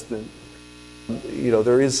underinvestment.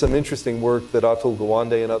 There is some interesting work that Atul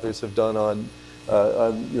Gawande and others have done on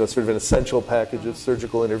sort of an essential package of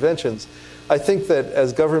surgical interventions. I think that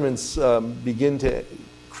as governments begin to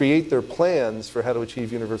create their plans for how to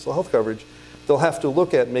achieve universal health coverage, they'll have to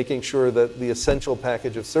look at making sure that the essential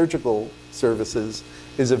package of surgical services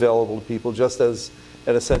is available to people, just as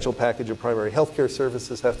an essential package of primary health care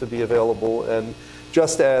services have to be available, and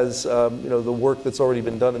just as the work that's already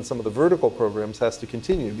been done in some of the vertical programs has to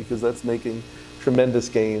continue, because that's making tremendous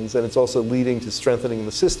gains, and it's also leading to strengthening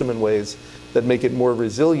the system in ways that make it more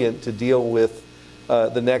resilient to deal with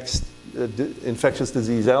the next infectious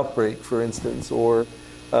disease outbreak, for instance, or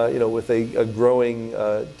with a growing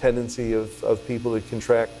tendency of people to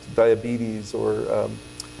contract diabetes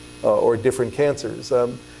or different cancers.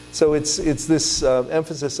 So it's this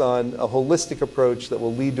emphasis on a holistic approach that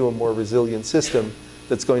will lead to a more resilient system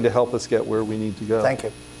that's going to help us get where we need to go. Thank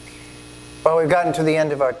you. Well, we've gotten to the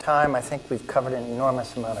end of our time. I think we've covered an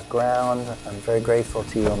enormous amount of ground. I'm very grateful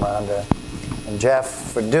to you, Amanda and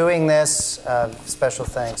Jeff, for doing this. Special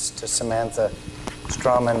thanks to Samantha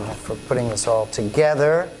Strawman for putting this all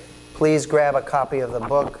together. Please grab a copy of the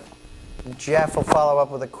book. Jeff will follow up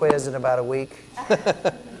with a quiz in about a week.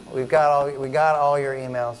 We got all your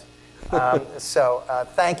emails. So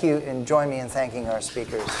thank you, and join me in thanking our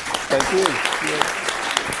speakers. Thank you.